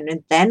Lord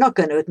Penrhyn. They're not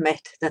going to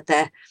admit that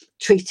they're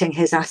treating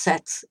his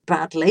assets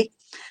badly.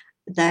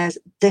 There's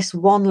this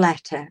one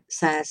letter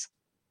says,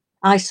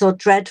 I saw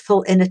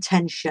dreadful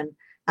inattention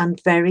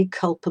and very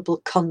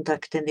culpable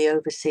conduct in the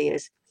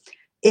overseers,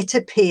 it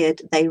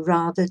appeared they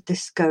rather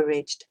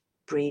discouraged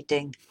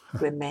breeding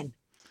women.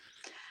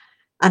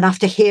 And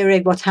after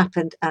hearing what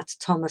happened at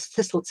Thomas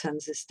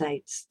Thistleton's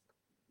estates,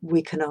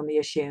 we can only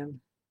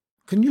assume.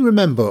 Can you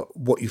remember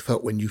what you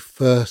felt when you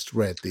first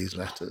read these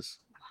letters?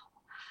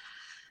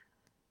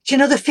 Do you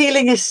know, the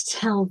feeling is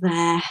still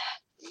there.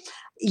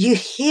 You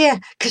hear,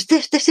 because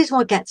this is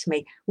what gets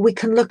me. We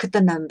can look at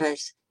the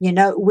numbers. You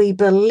know, we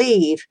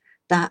believe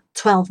that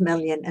 12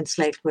 million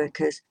enslaved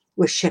workers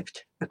were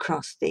shipped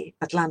across the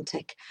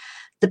Atlantic.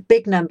 The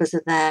big numbers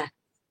are there.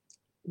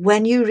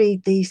 When you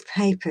read these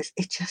papers,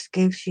 it just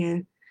gives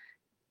you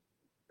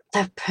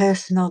the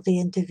personal, the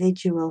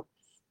individual.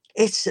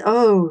 It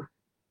still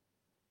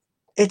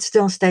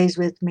stays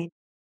with me.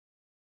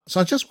 So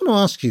I just want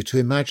to ask you to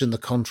imagine the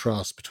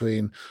contrast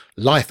between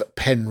life at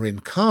Penryn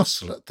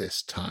Castle at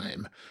this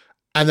time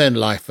and then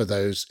life for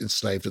those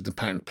enslaved at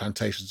the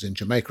plantations in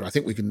Jamaica. I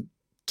think we can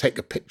take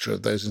a picture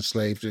of those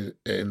enslaved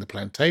in the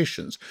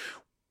plantations.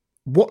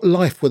 What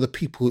life were the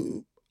people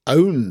who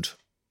owned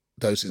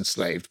those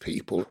enslaved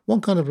people?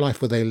 What kind of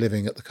life were they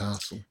living at the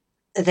castle?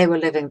 They were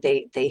living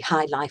the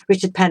high life.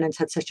 Richard Pennant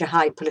had such a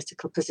high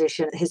political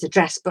position. His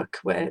address book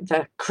were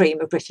the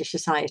cream of British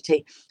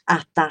society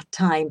at that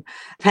time.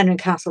 Penryn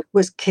Castle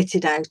was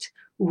kitted out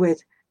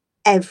with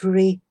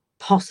every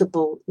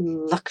possible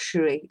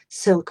luxury: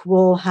 silk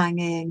wall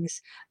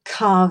hangings,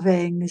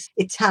 carvings,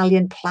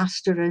 Italian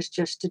plasterers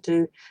just to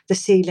do the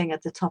ceiling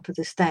at the top of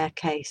the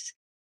staircase.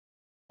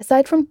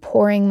 Aside from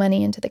pouring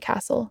money into the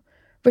castle,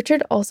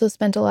 Richard also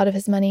spent a lot of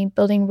his money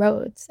building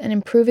roads and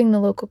improving the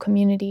local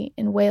community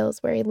in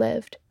Wales where he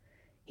lived.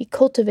 He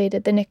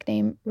cultivated the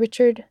nickname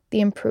Richard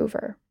the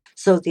Improver.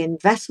 So the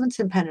investments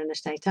in Penryn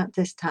Estate at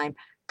this time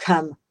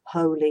come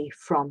wholly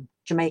from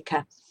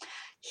Jamaica.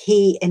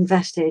 He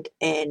invested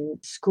in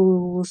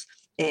schools,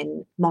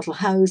 in model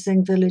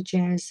housing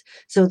villages.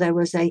 So there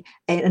was an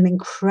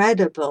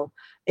incredible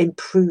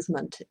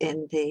improvement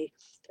in the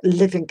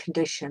living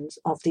conditions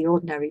of the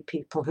ordinary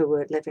people who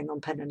were living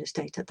on Penryn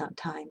Estate at that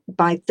time.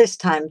 By this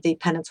time, the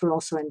Pennants were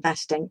also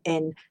investing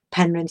in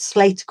Penryn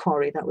Slate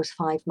Quarry that was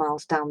 5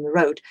 miles down the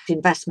road. The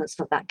investments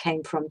for that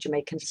came from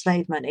Jamaican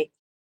slave money.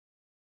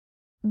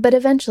 But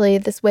eventually,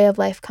 this way of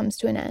life comes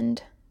to an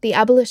end. The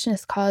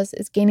abolitionist cause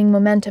is gaining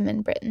momentum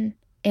in Britain,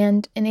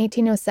 and in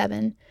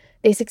 1807,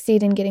 they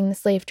succeed in getting the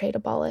slave trade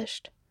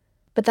abolished.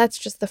 But that's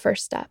just the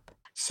first step.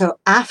 So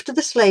after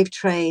the slave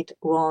trade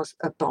was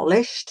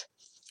abolished,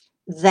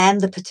 then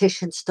the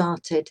petition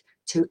started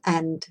to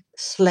end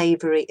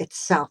slavery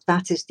itself.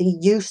 That is, the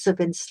use of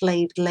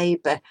enslaved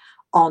labour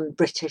on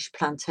British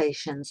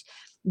plantations.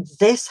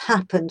 This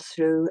happened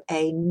through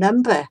a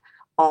number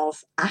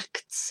of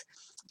acts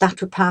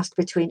that were passed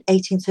between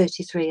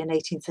 1833 and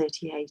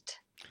 1838.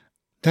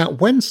 Now,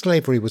 when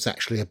slavery was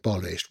actually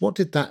abolished, what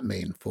did that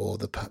mean for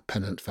the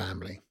Pennant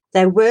family?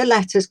 There were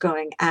letters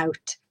going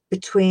out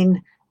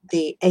between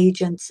the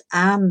agents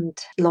and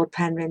Lord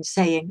Penryn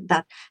saying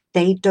that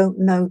they don't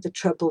know the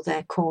trouble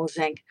they're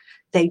causing.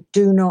 They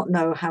do not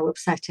know how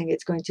upsetting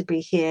it's going to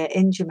be here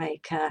in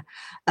Jamaica.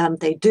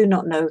 They do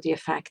not know the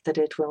effect that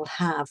it will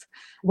have.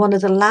 One of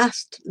the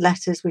last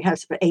letters we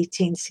have, about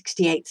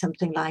 1868,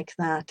 something like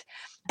that,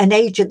 an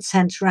agent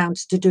sent around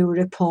to do a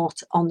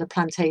report on the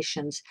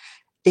plantations.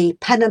 The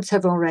Pennants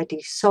have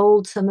already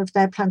sold some of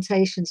their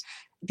plantations.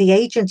 The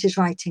agent is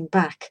writing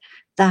back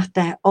that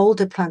their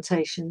older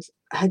plantations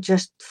are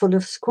just full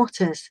of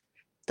squatters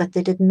that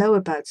they didn't know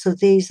about. So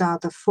these are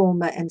the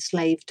former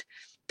enslaved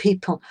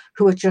people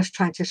who are just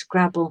trying to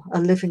scrabble a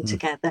living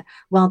together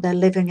while they're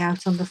living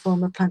out on the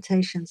former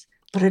plantations.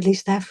 But at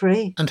least they're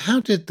free. And how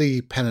did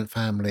the Pennant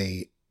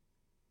family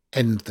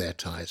end their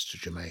ties to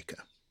Jamaica?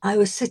 I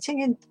was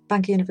sitting in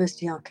Bangor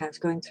University archives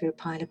going through a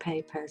pile of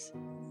papers,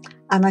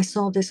 and I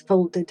saw this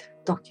folded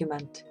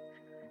document,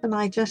 and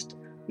I just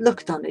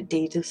looked on it,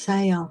 deed of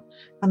sale,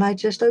 and I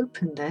just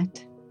opened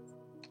it,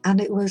 and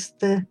it was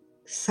the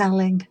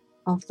selling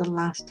of the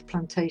last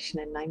plantation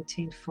in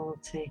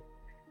 1940.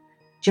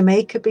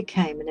 Jamaica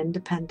became an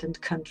independent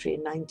country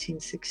in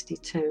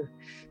 1962,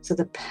 so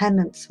the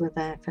Pennants were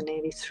there for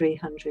nearly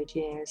 300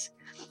 years.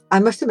 I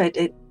must admit,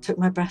 it took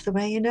my breath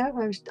away, you know.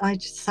 I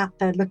just sat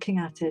there looking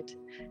at it,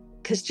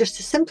 because just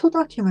a simple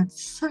document,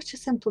 such a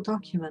simple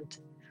document.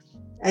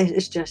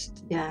 It's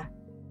just, yeah.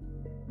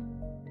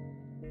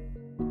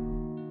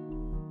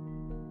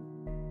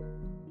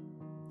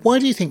 Why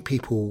do you think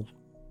people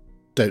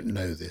don't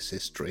know this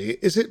history?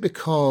 Is it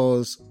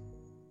because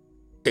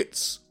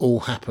it's all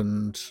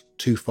happened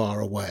too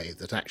far away,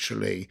 that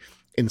actually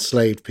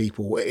enslaved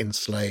people were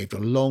enslaved a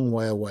long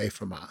way away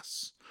from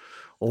us?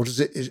 Or is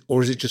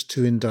it just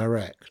too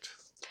indirect?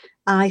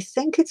 I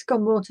think it's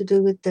got more to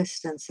do with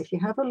distance. If you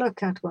have a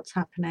look at what's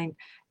happening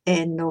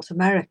in North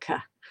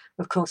America,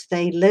 of course,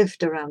 they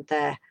lived around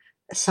their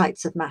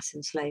sites of mass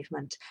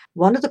enslavement.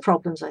 One of the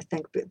problems, I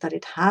think,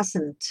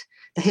 that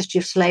the history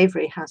of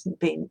slavery hasn't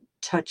been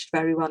touched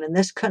very well in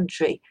this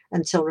country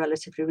until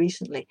relatively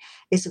recently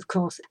is, of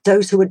course,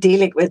 those who are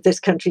dealing with this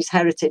country's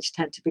heritage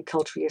tend to be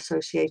culturally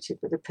associated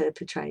with the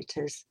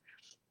perpetrators,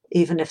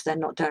 even if they're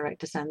not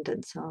direct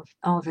descendants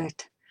of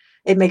it.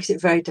 It makes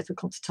it very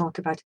difficult to talk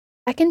about.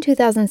 Back in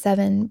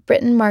 2007,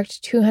 Britain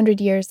marked 200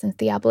 years since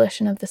the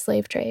abolition of the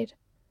slave trade.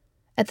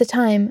 At the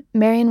time,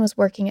 Marion was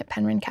working at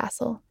Penryn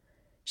Castle.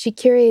 She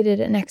curated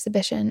an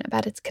exhibition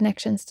about its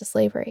connections to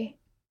slavery.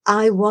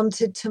 I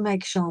wanted to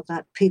make sure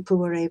that people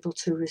were able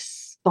to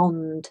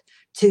respond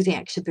to the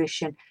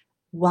exhibition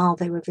while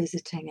they were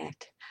visiting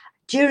it.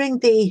 During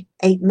the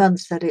 8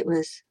 months that it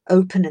was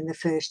open in the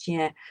first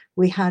year,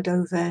 we had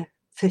over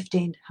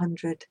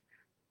 1,500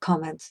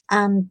 comments,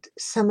 and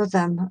some of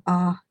them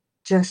are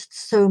just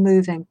so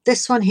moving.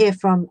 This one here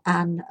from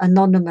an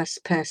anonymous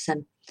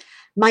person.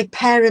 My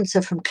parents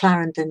are from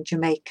Clarendon,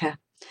 Jamaica.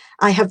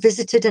 I have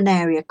visited an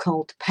area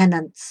called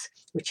Pennants,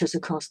 which was,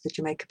 of course, the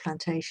Jamaica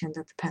plantation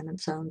that the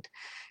Pennants owned.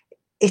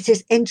 It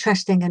is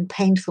interesting and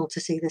painful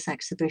to see this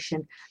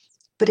exhibition,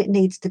 but it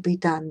needs to be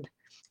done.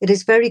 It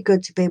is very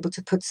good to be able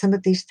to put some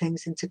of these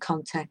things into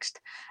context.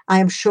 I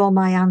am sure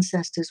my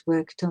ancestors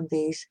worked on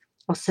these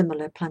or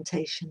similar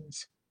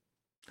plantations.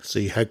 So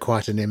you had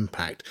quite an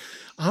impact.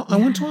 I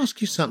want to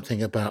ask you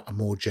something about a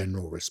more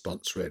general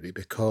response, really,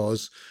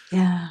 because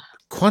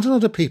quite a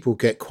lot of people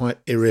get quite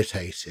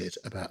irritated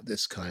about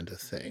this kind of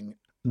thing.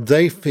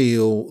 They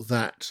feel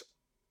that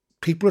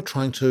people are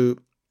trying to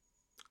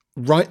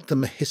write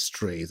them a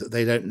history that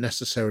they don't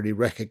necessarily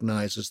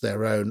recognise as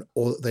their own,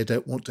 or that they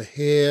don't want to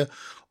hear,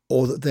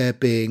 or that they're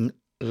being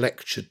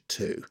lectured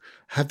to.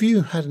 Have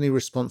you had any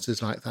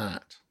responses like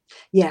that?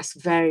 Yes,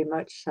 very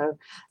much so.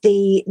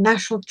 The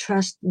National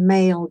Trust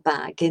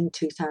mailbag in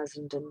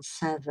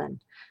 2007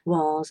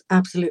 was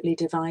absolutely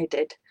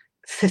divided,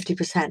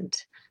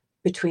 50%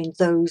 between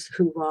those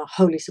who were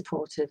wholly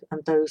supportive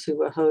and those who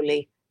were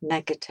wholly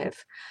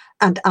negative.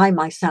 And I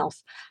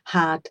myself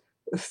had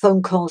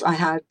phone calls. I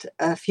had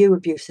a few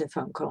abusive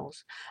phone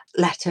calls,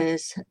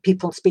 letters,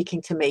 people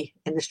speaking to me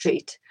in the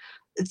street.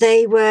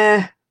 They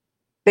were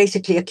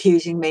basically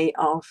accusing me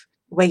of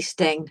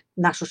wasting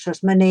National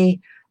Trust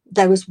money.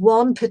 There was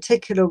one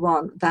particular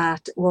one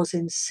that was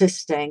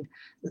insisting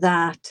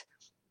that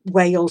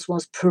Wales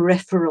was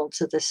peripheral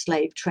to the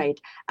slave trade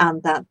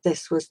and that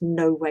this was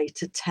no way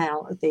to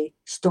tell the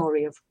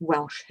story of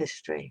Welsh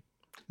history.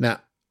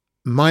 Now,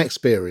 my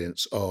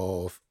experience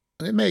of,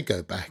 and it may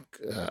go back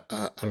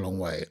a long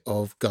way,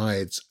 of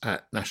guides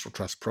at National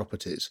Trust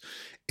properties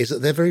is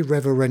that they're very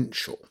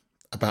reverential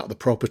about the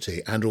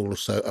property and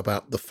also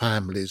about the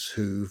families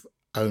who've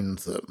owned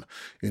them.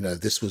 You know,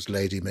 this was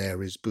Lady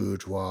Mary's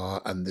boudoir,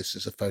 and this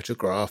is a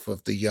photograph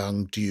of the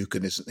young Duke,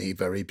 and isn't he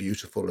very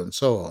beautiful, and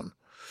so on.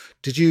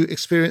 Did you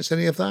experience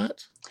any of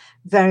that?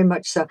 Very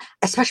much so,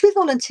 especially with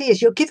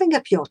volunteers. You're giving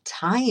up your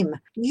time.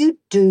 You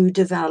do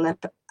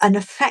develop an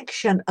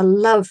affection, a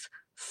love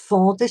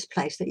for this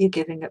place that you're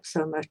giving up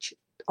so much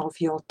of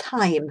your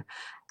time.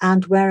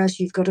 And whereas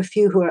you've got a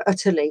few who are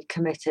utterly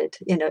committed,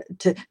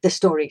 to the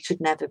story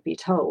should never be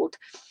told,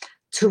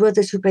 to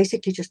others who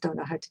basically just don't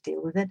know how to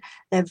deal with it.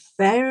 They're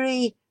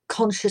very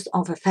conscious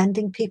of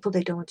offending people.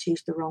 They don't want to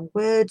use the wrong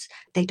words.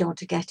 They don't want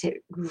to get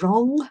it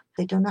wrong.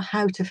 They don't know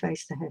how to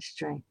face the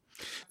history.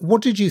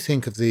 What did you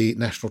think of the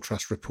National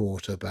Trust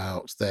report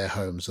about their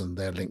homes and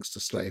their links to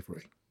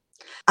slavery?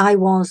 I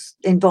was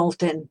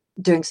involved in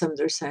doing some of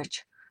the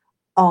research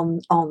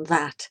on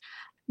that.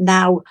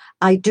 Now,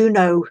 I do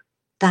know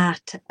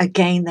that,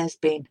 again, there's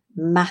been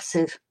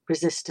massive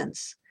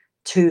resistance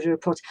to the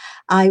report.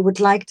 I would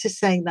like to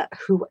say that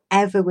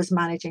whoever was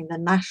managing the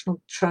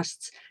National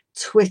Trust's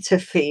Twitter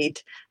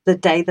feed the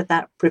day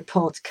that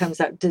report comes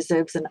out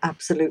deserves an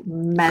absolute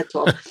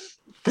medal.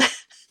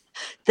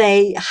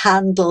 They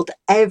handled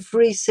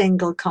every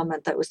single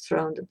comment that was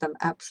thrown at them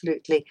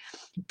absolutely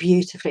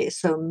beautifully. It's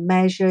so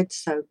measured,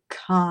 so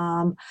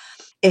calm.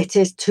 It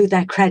is to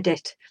their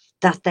credit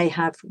that they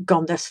have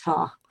gone this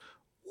far.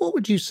 What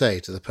would you say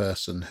to the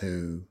person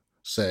who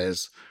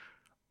says,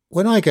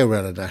 when I go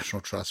around a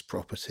National Trust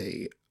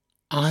property,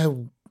 I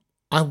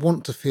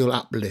want to feel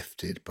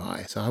uplifted by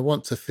it. I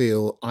want to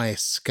feel I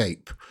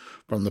escape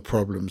from the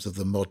problems of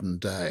the modern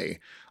day.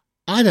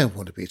 I don't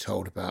want to be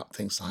told about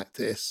things like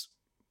this.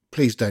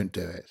 Please don't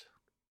do it.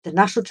 The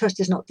National Trust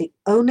is not the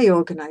only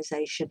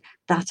organisation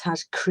that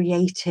has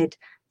created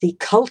the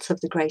cult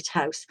of the Great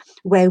House,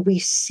 where we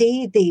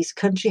see these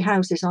country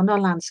houses on our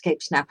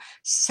landscapes now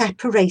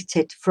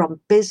separated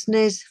from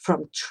business,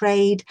 from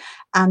trade,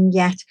 and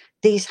yet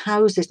these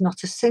houses,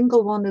 not a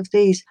single one of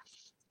these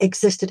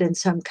existed in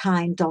some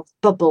kind of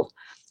bubble.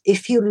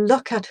 If you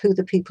look at who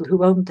the people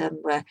who owned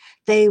them were,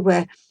 they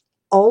were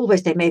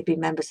always, they may have been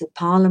members of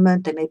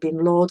parliament, they may have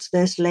been lords,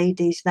 this,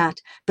 ladies,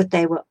 that, but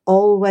they were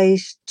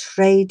always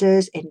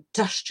traders,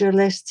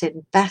 industrialists,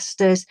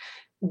 investors.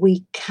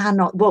 We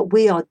cannot, what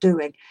we are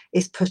doing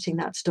is putting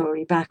that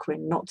story back. We're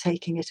not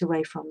taking it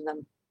away from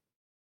them.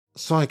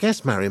 So I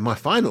guess, Marion, my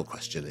final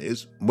question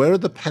is, where are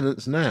the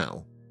Pennants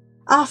now?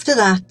 After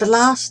that, the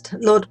last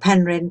Lord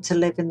Penrhyn to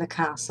live in the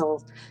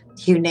castle,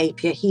 Hugh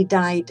Napier, he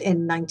died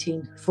in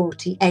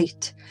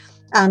 1948,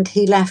 and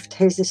he left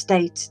his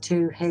estate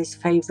to his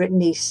favourite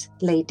niece,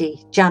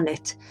 Lady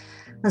Janet.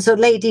 And so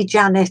Lady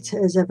Janet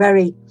is a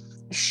very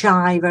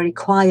shy, very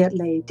quiet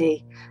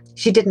lady.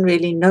 She didn't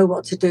really know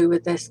what to do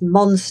with this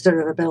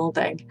monster of a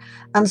building.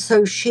 And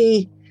so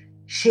she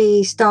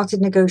started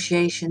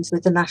negotiations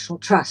with the National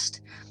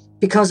Trust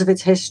because of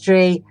its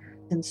history.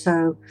 And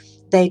so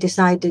they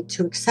decided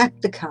to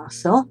accept the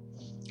castle,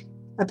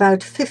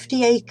 about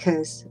 50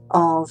 acres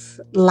of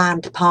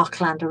land,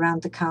 parkland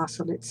around the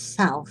castle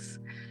itself.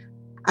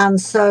 And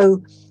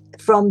so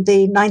from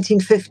the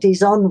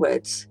 1950s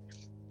onwards,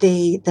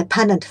 the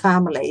Pennant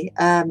family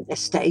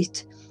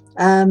estate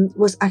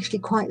was actually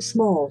quite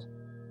small.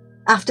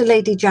 After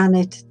Lady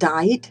Janet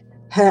died,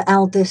 her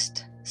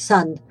eldest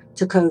son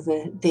took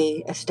over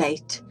the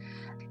estate.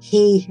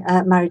 He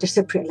married a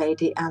Cypriot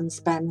lady and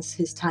spends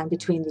his time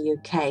between the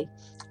UK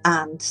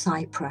and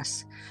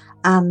Cyprus.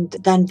 And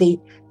then the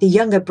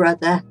younger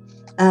brother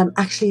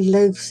actually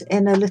lives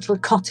in a little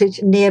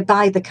cottage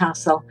nearby the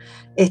castle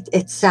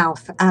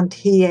itself. And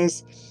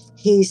he's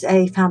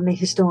a family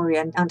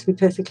historian. And to be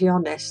perfectly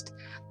honest,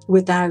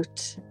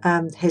 without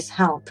his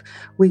help,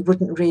 we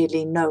wouldn't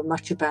really know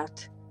much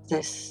about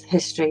this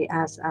history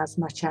as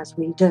much as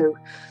we do.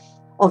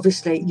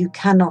 Obviously, you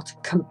cannot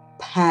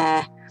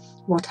compare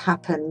what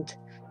happened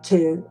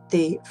to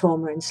the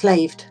former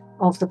enslaved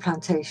of the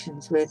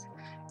plantations with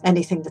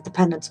anything that the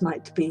Pennants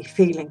might be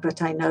feeling,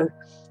 but I know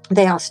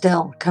they are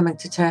still coming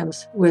to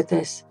terms with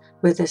this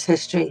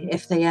history,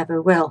 if they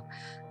ever will.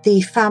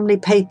 The family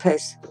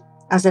papers,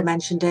 as I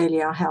mentioned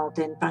earlier, are held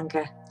in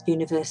Bangor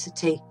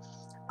University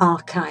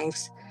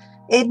archives.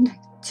 In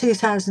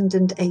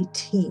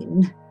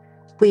 2018,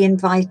 we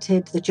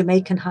invited the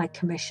Jamaican High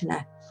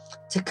Commissioner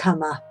to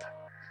come up,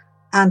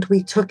 and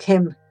we took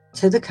him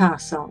to the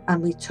castle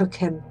and we took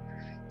him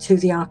to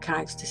the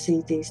archives to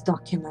see these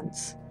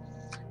documents.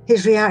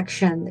 His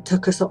reaction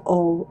took us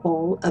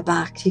all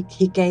aback.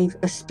 He gave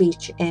a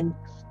speech in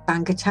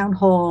Bangor Town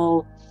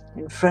Hall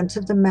in front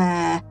of the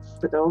mayor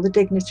with all the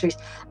dignitaries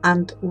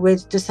and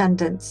with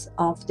descendants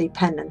of the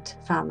Pennant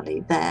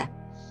family there.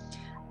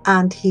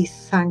 And he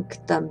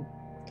thanked them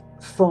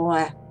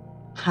for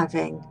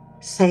having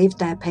saved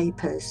their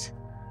papers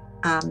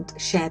and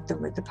shared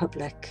them with the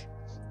public.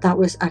 That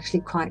was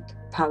actually quite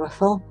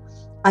powerful.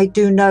 I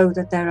do know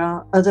that there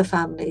are other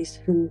families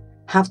who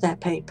have their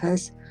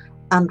papers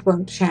and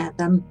won't share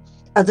them,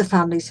 other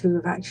families who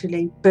have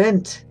actually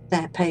burnt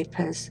their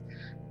papers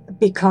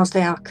because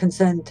they are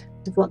concerned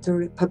with what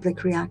the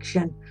public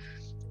reaction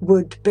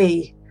would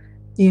be.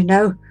 You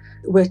know,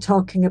 we're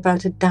talking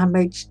about a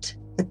damaged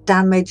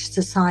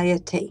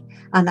society,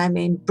 and I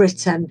mean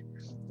Britain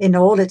in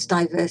all its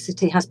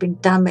diversity has been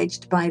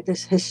damaged by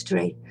this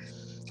history,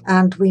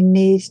 and we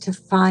need to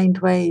find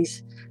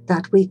ways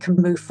that we can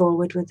move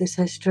forward with this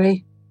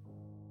history.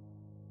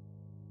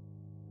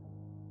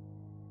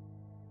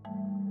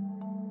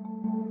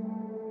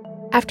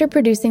 After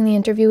producing the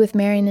interview with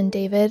Marion and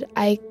David,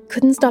 I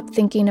couldn't stop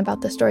thinking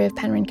about the story of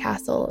Penrhyn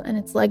Castle and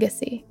its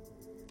legacy.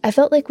 I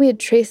felt like we had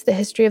traced the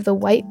history of the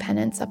white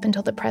Pennants up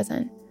until the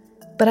present,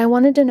 but I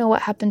wanted to know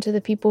what happened to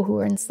the people who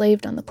were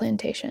enslaved on the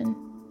plantation.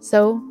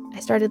 So I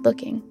started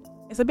looking.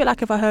 It's a bit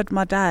like if I heard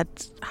my dad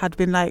had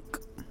been like,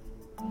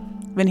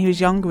 when he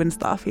was younger and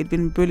stuff, he'd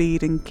been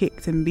bullied and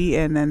kicked and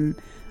beaten and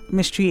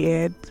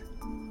mistreated.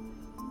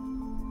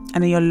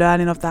 And then you're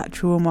learning of that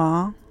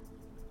trauma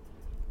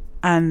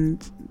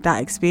and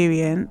that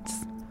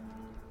experience.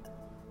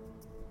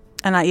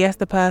 And like, yes,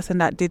 the person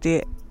that did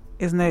it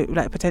is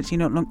potentially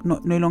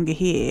no longer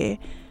here,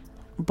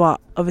 but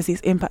obviously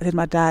it's impacted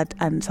my dad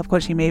and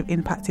subconsciously may have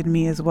impacted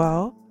me as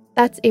well.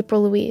 That's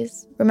April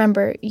Louise.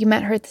 Remember, you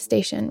met her at the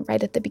station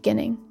right at the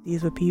beginning.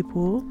 These were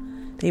people.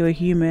 They were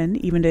human,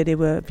 even though they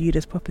were viewed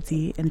as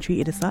property and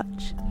treated as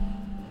such.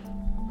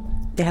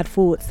 They had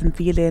thoughts and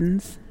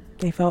feelings.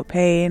 They felt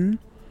pain.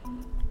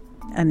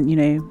 And, you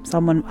know,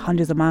 someone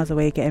hundreds of miles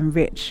away getting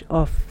rich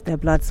off their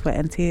blood, sweat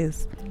and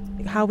tears.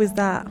 How is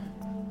that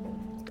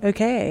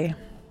okay?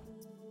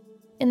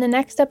 In the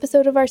next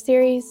episode of our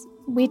series,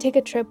 we take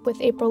a trip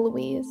with April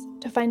Louise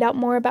to find out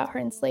more about her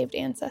enslaved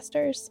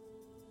ancestors.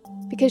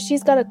 Because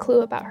she's got a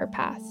clue about her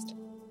past.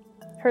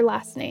 Her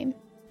last name.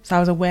 So I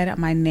was aware that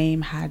my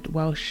surname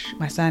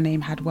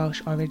had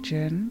Welsh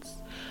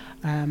origins.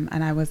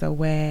 And I was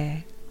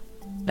aware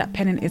that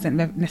Pennant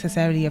isn't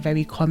necessarily a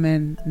very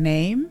common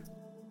name.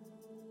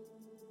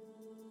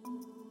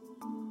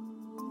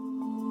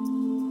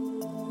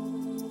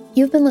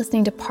 You've been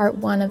listening to part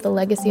 1 of The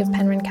Legacy of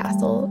Penrhyn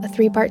Castle, a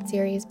 3-part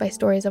series by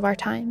Stories of Our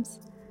Times.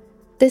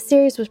 This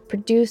series was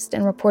produced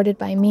and reported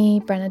by me,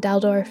 Brenna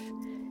Daldorf.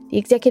 The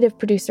executive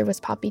producer was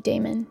Poppy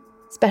Damon.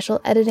 Special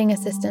editing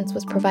assistance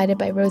was provided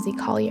by Rosie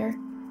Collier.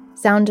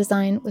 Sound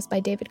design was by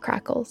David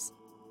Crackles.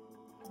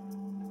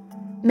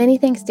 Many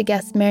thanks to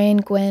guests Marion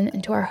Gwynn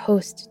and to our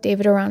host,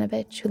 David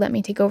Aronovich, who let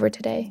me take over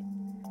today.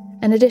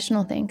 And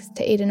additional thanks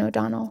to Aidan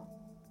O'Donnell.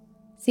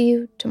 See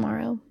you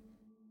tomorrow.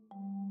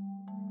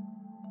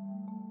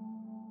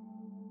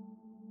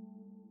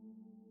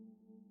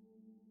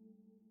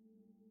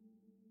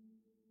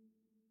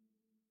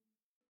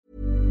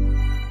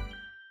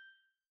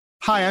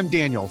 Hi, I'm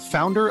Daniel,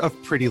 founder of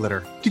Pretty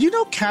Litter. Did you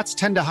know cats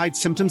tend to hide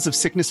symptoms of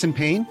sickness and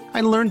pain? I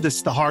learned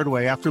this the hard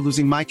way after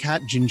losing my cat,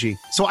 Gingy.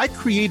 So I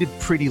created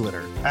Pretty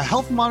Litter, a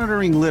health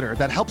monitoring litter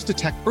that helps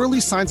detect early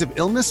signs of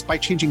illness by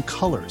changing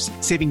colors,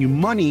 saving you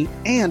money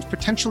and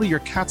potentially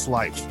your cat's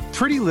life.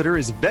 Pretty Litter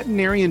is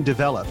veterinarian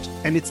developed,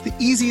 and it's the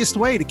easiest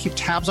way to keep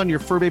tabs on your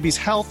fur baby's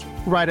health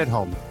right at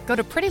home. Go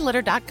to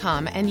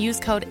prettylitter.com and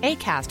use code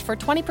ACAST for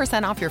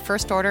 20% off your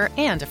first order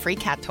and a free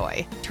cat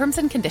toy. Terms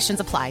and conditions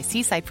apply.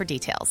 See site for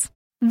details.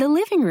 The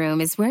living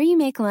room is where you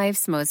make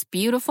life's most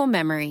beautiful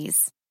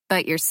memories.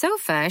 But your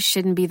sofa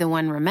shouldn't be the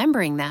one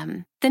remembering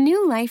them. The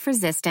new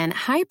life-resistant,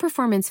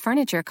 high-performance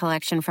furniture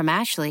collection from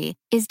Ashley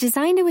is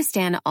designed to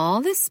withstand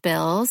all the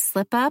spills,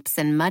 slip-ups,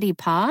 and muddy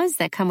paws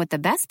that come with the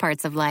best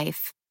parts of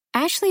life.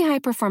 Ashley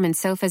high-performance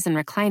sofas and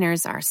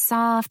recliners are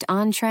soft,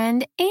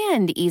 on-trend,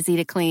 and easy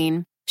to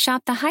clean.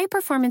 Shop the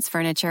high-performance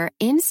furniture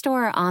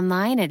in-store or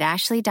online at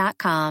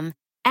ashley.com.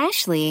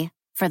 Ashley,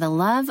 for the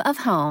love of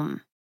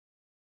home.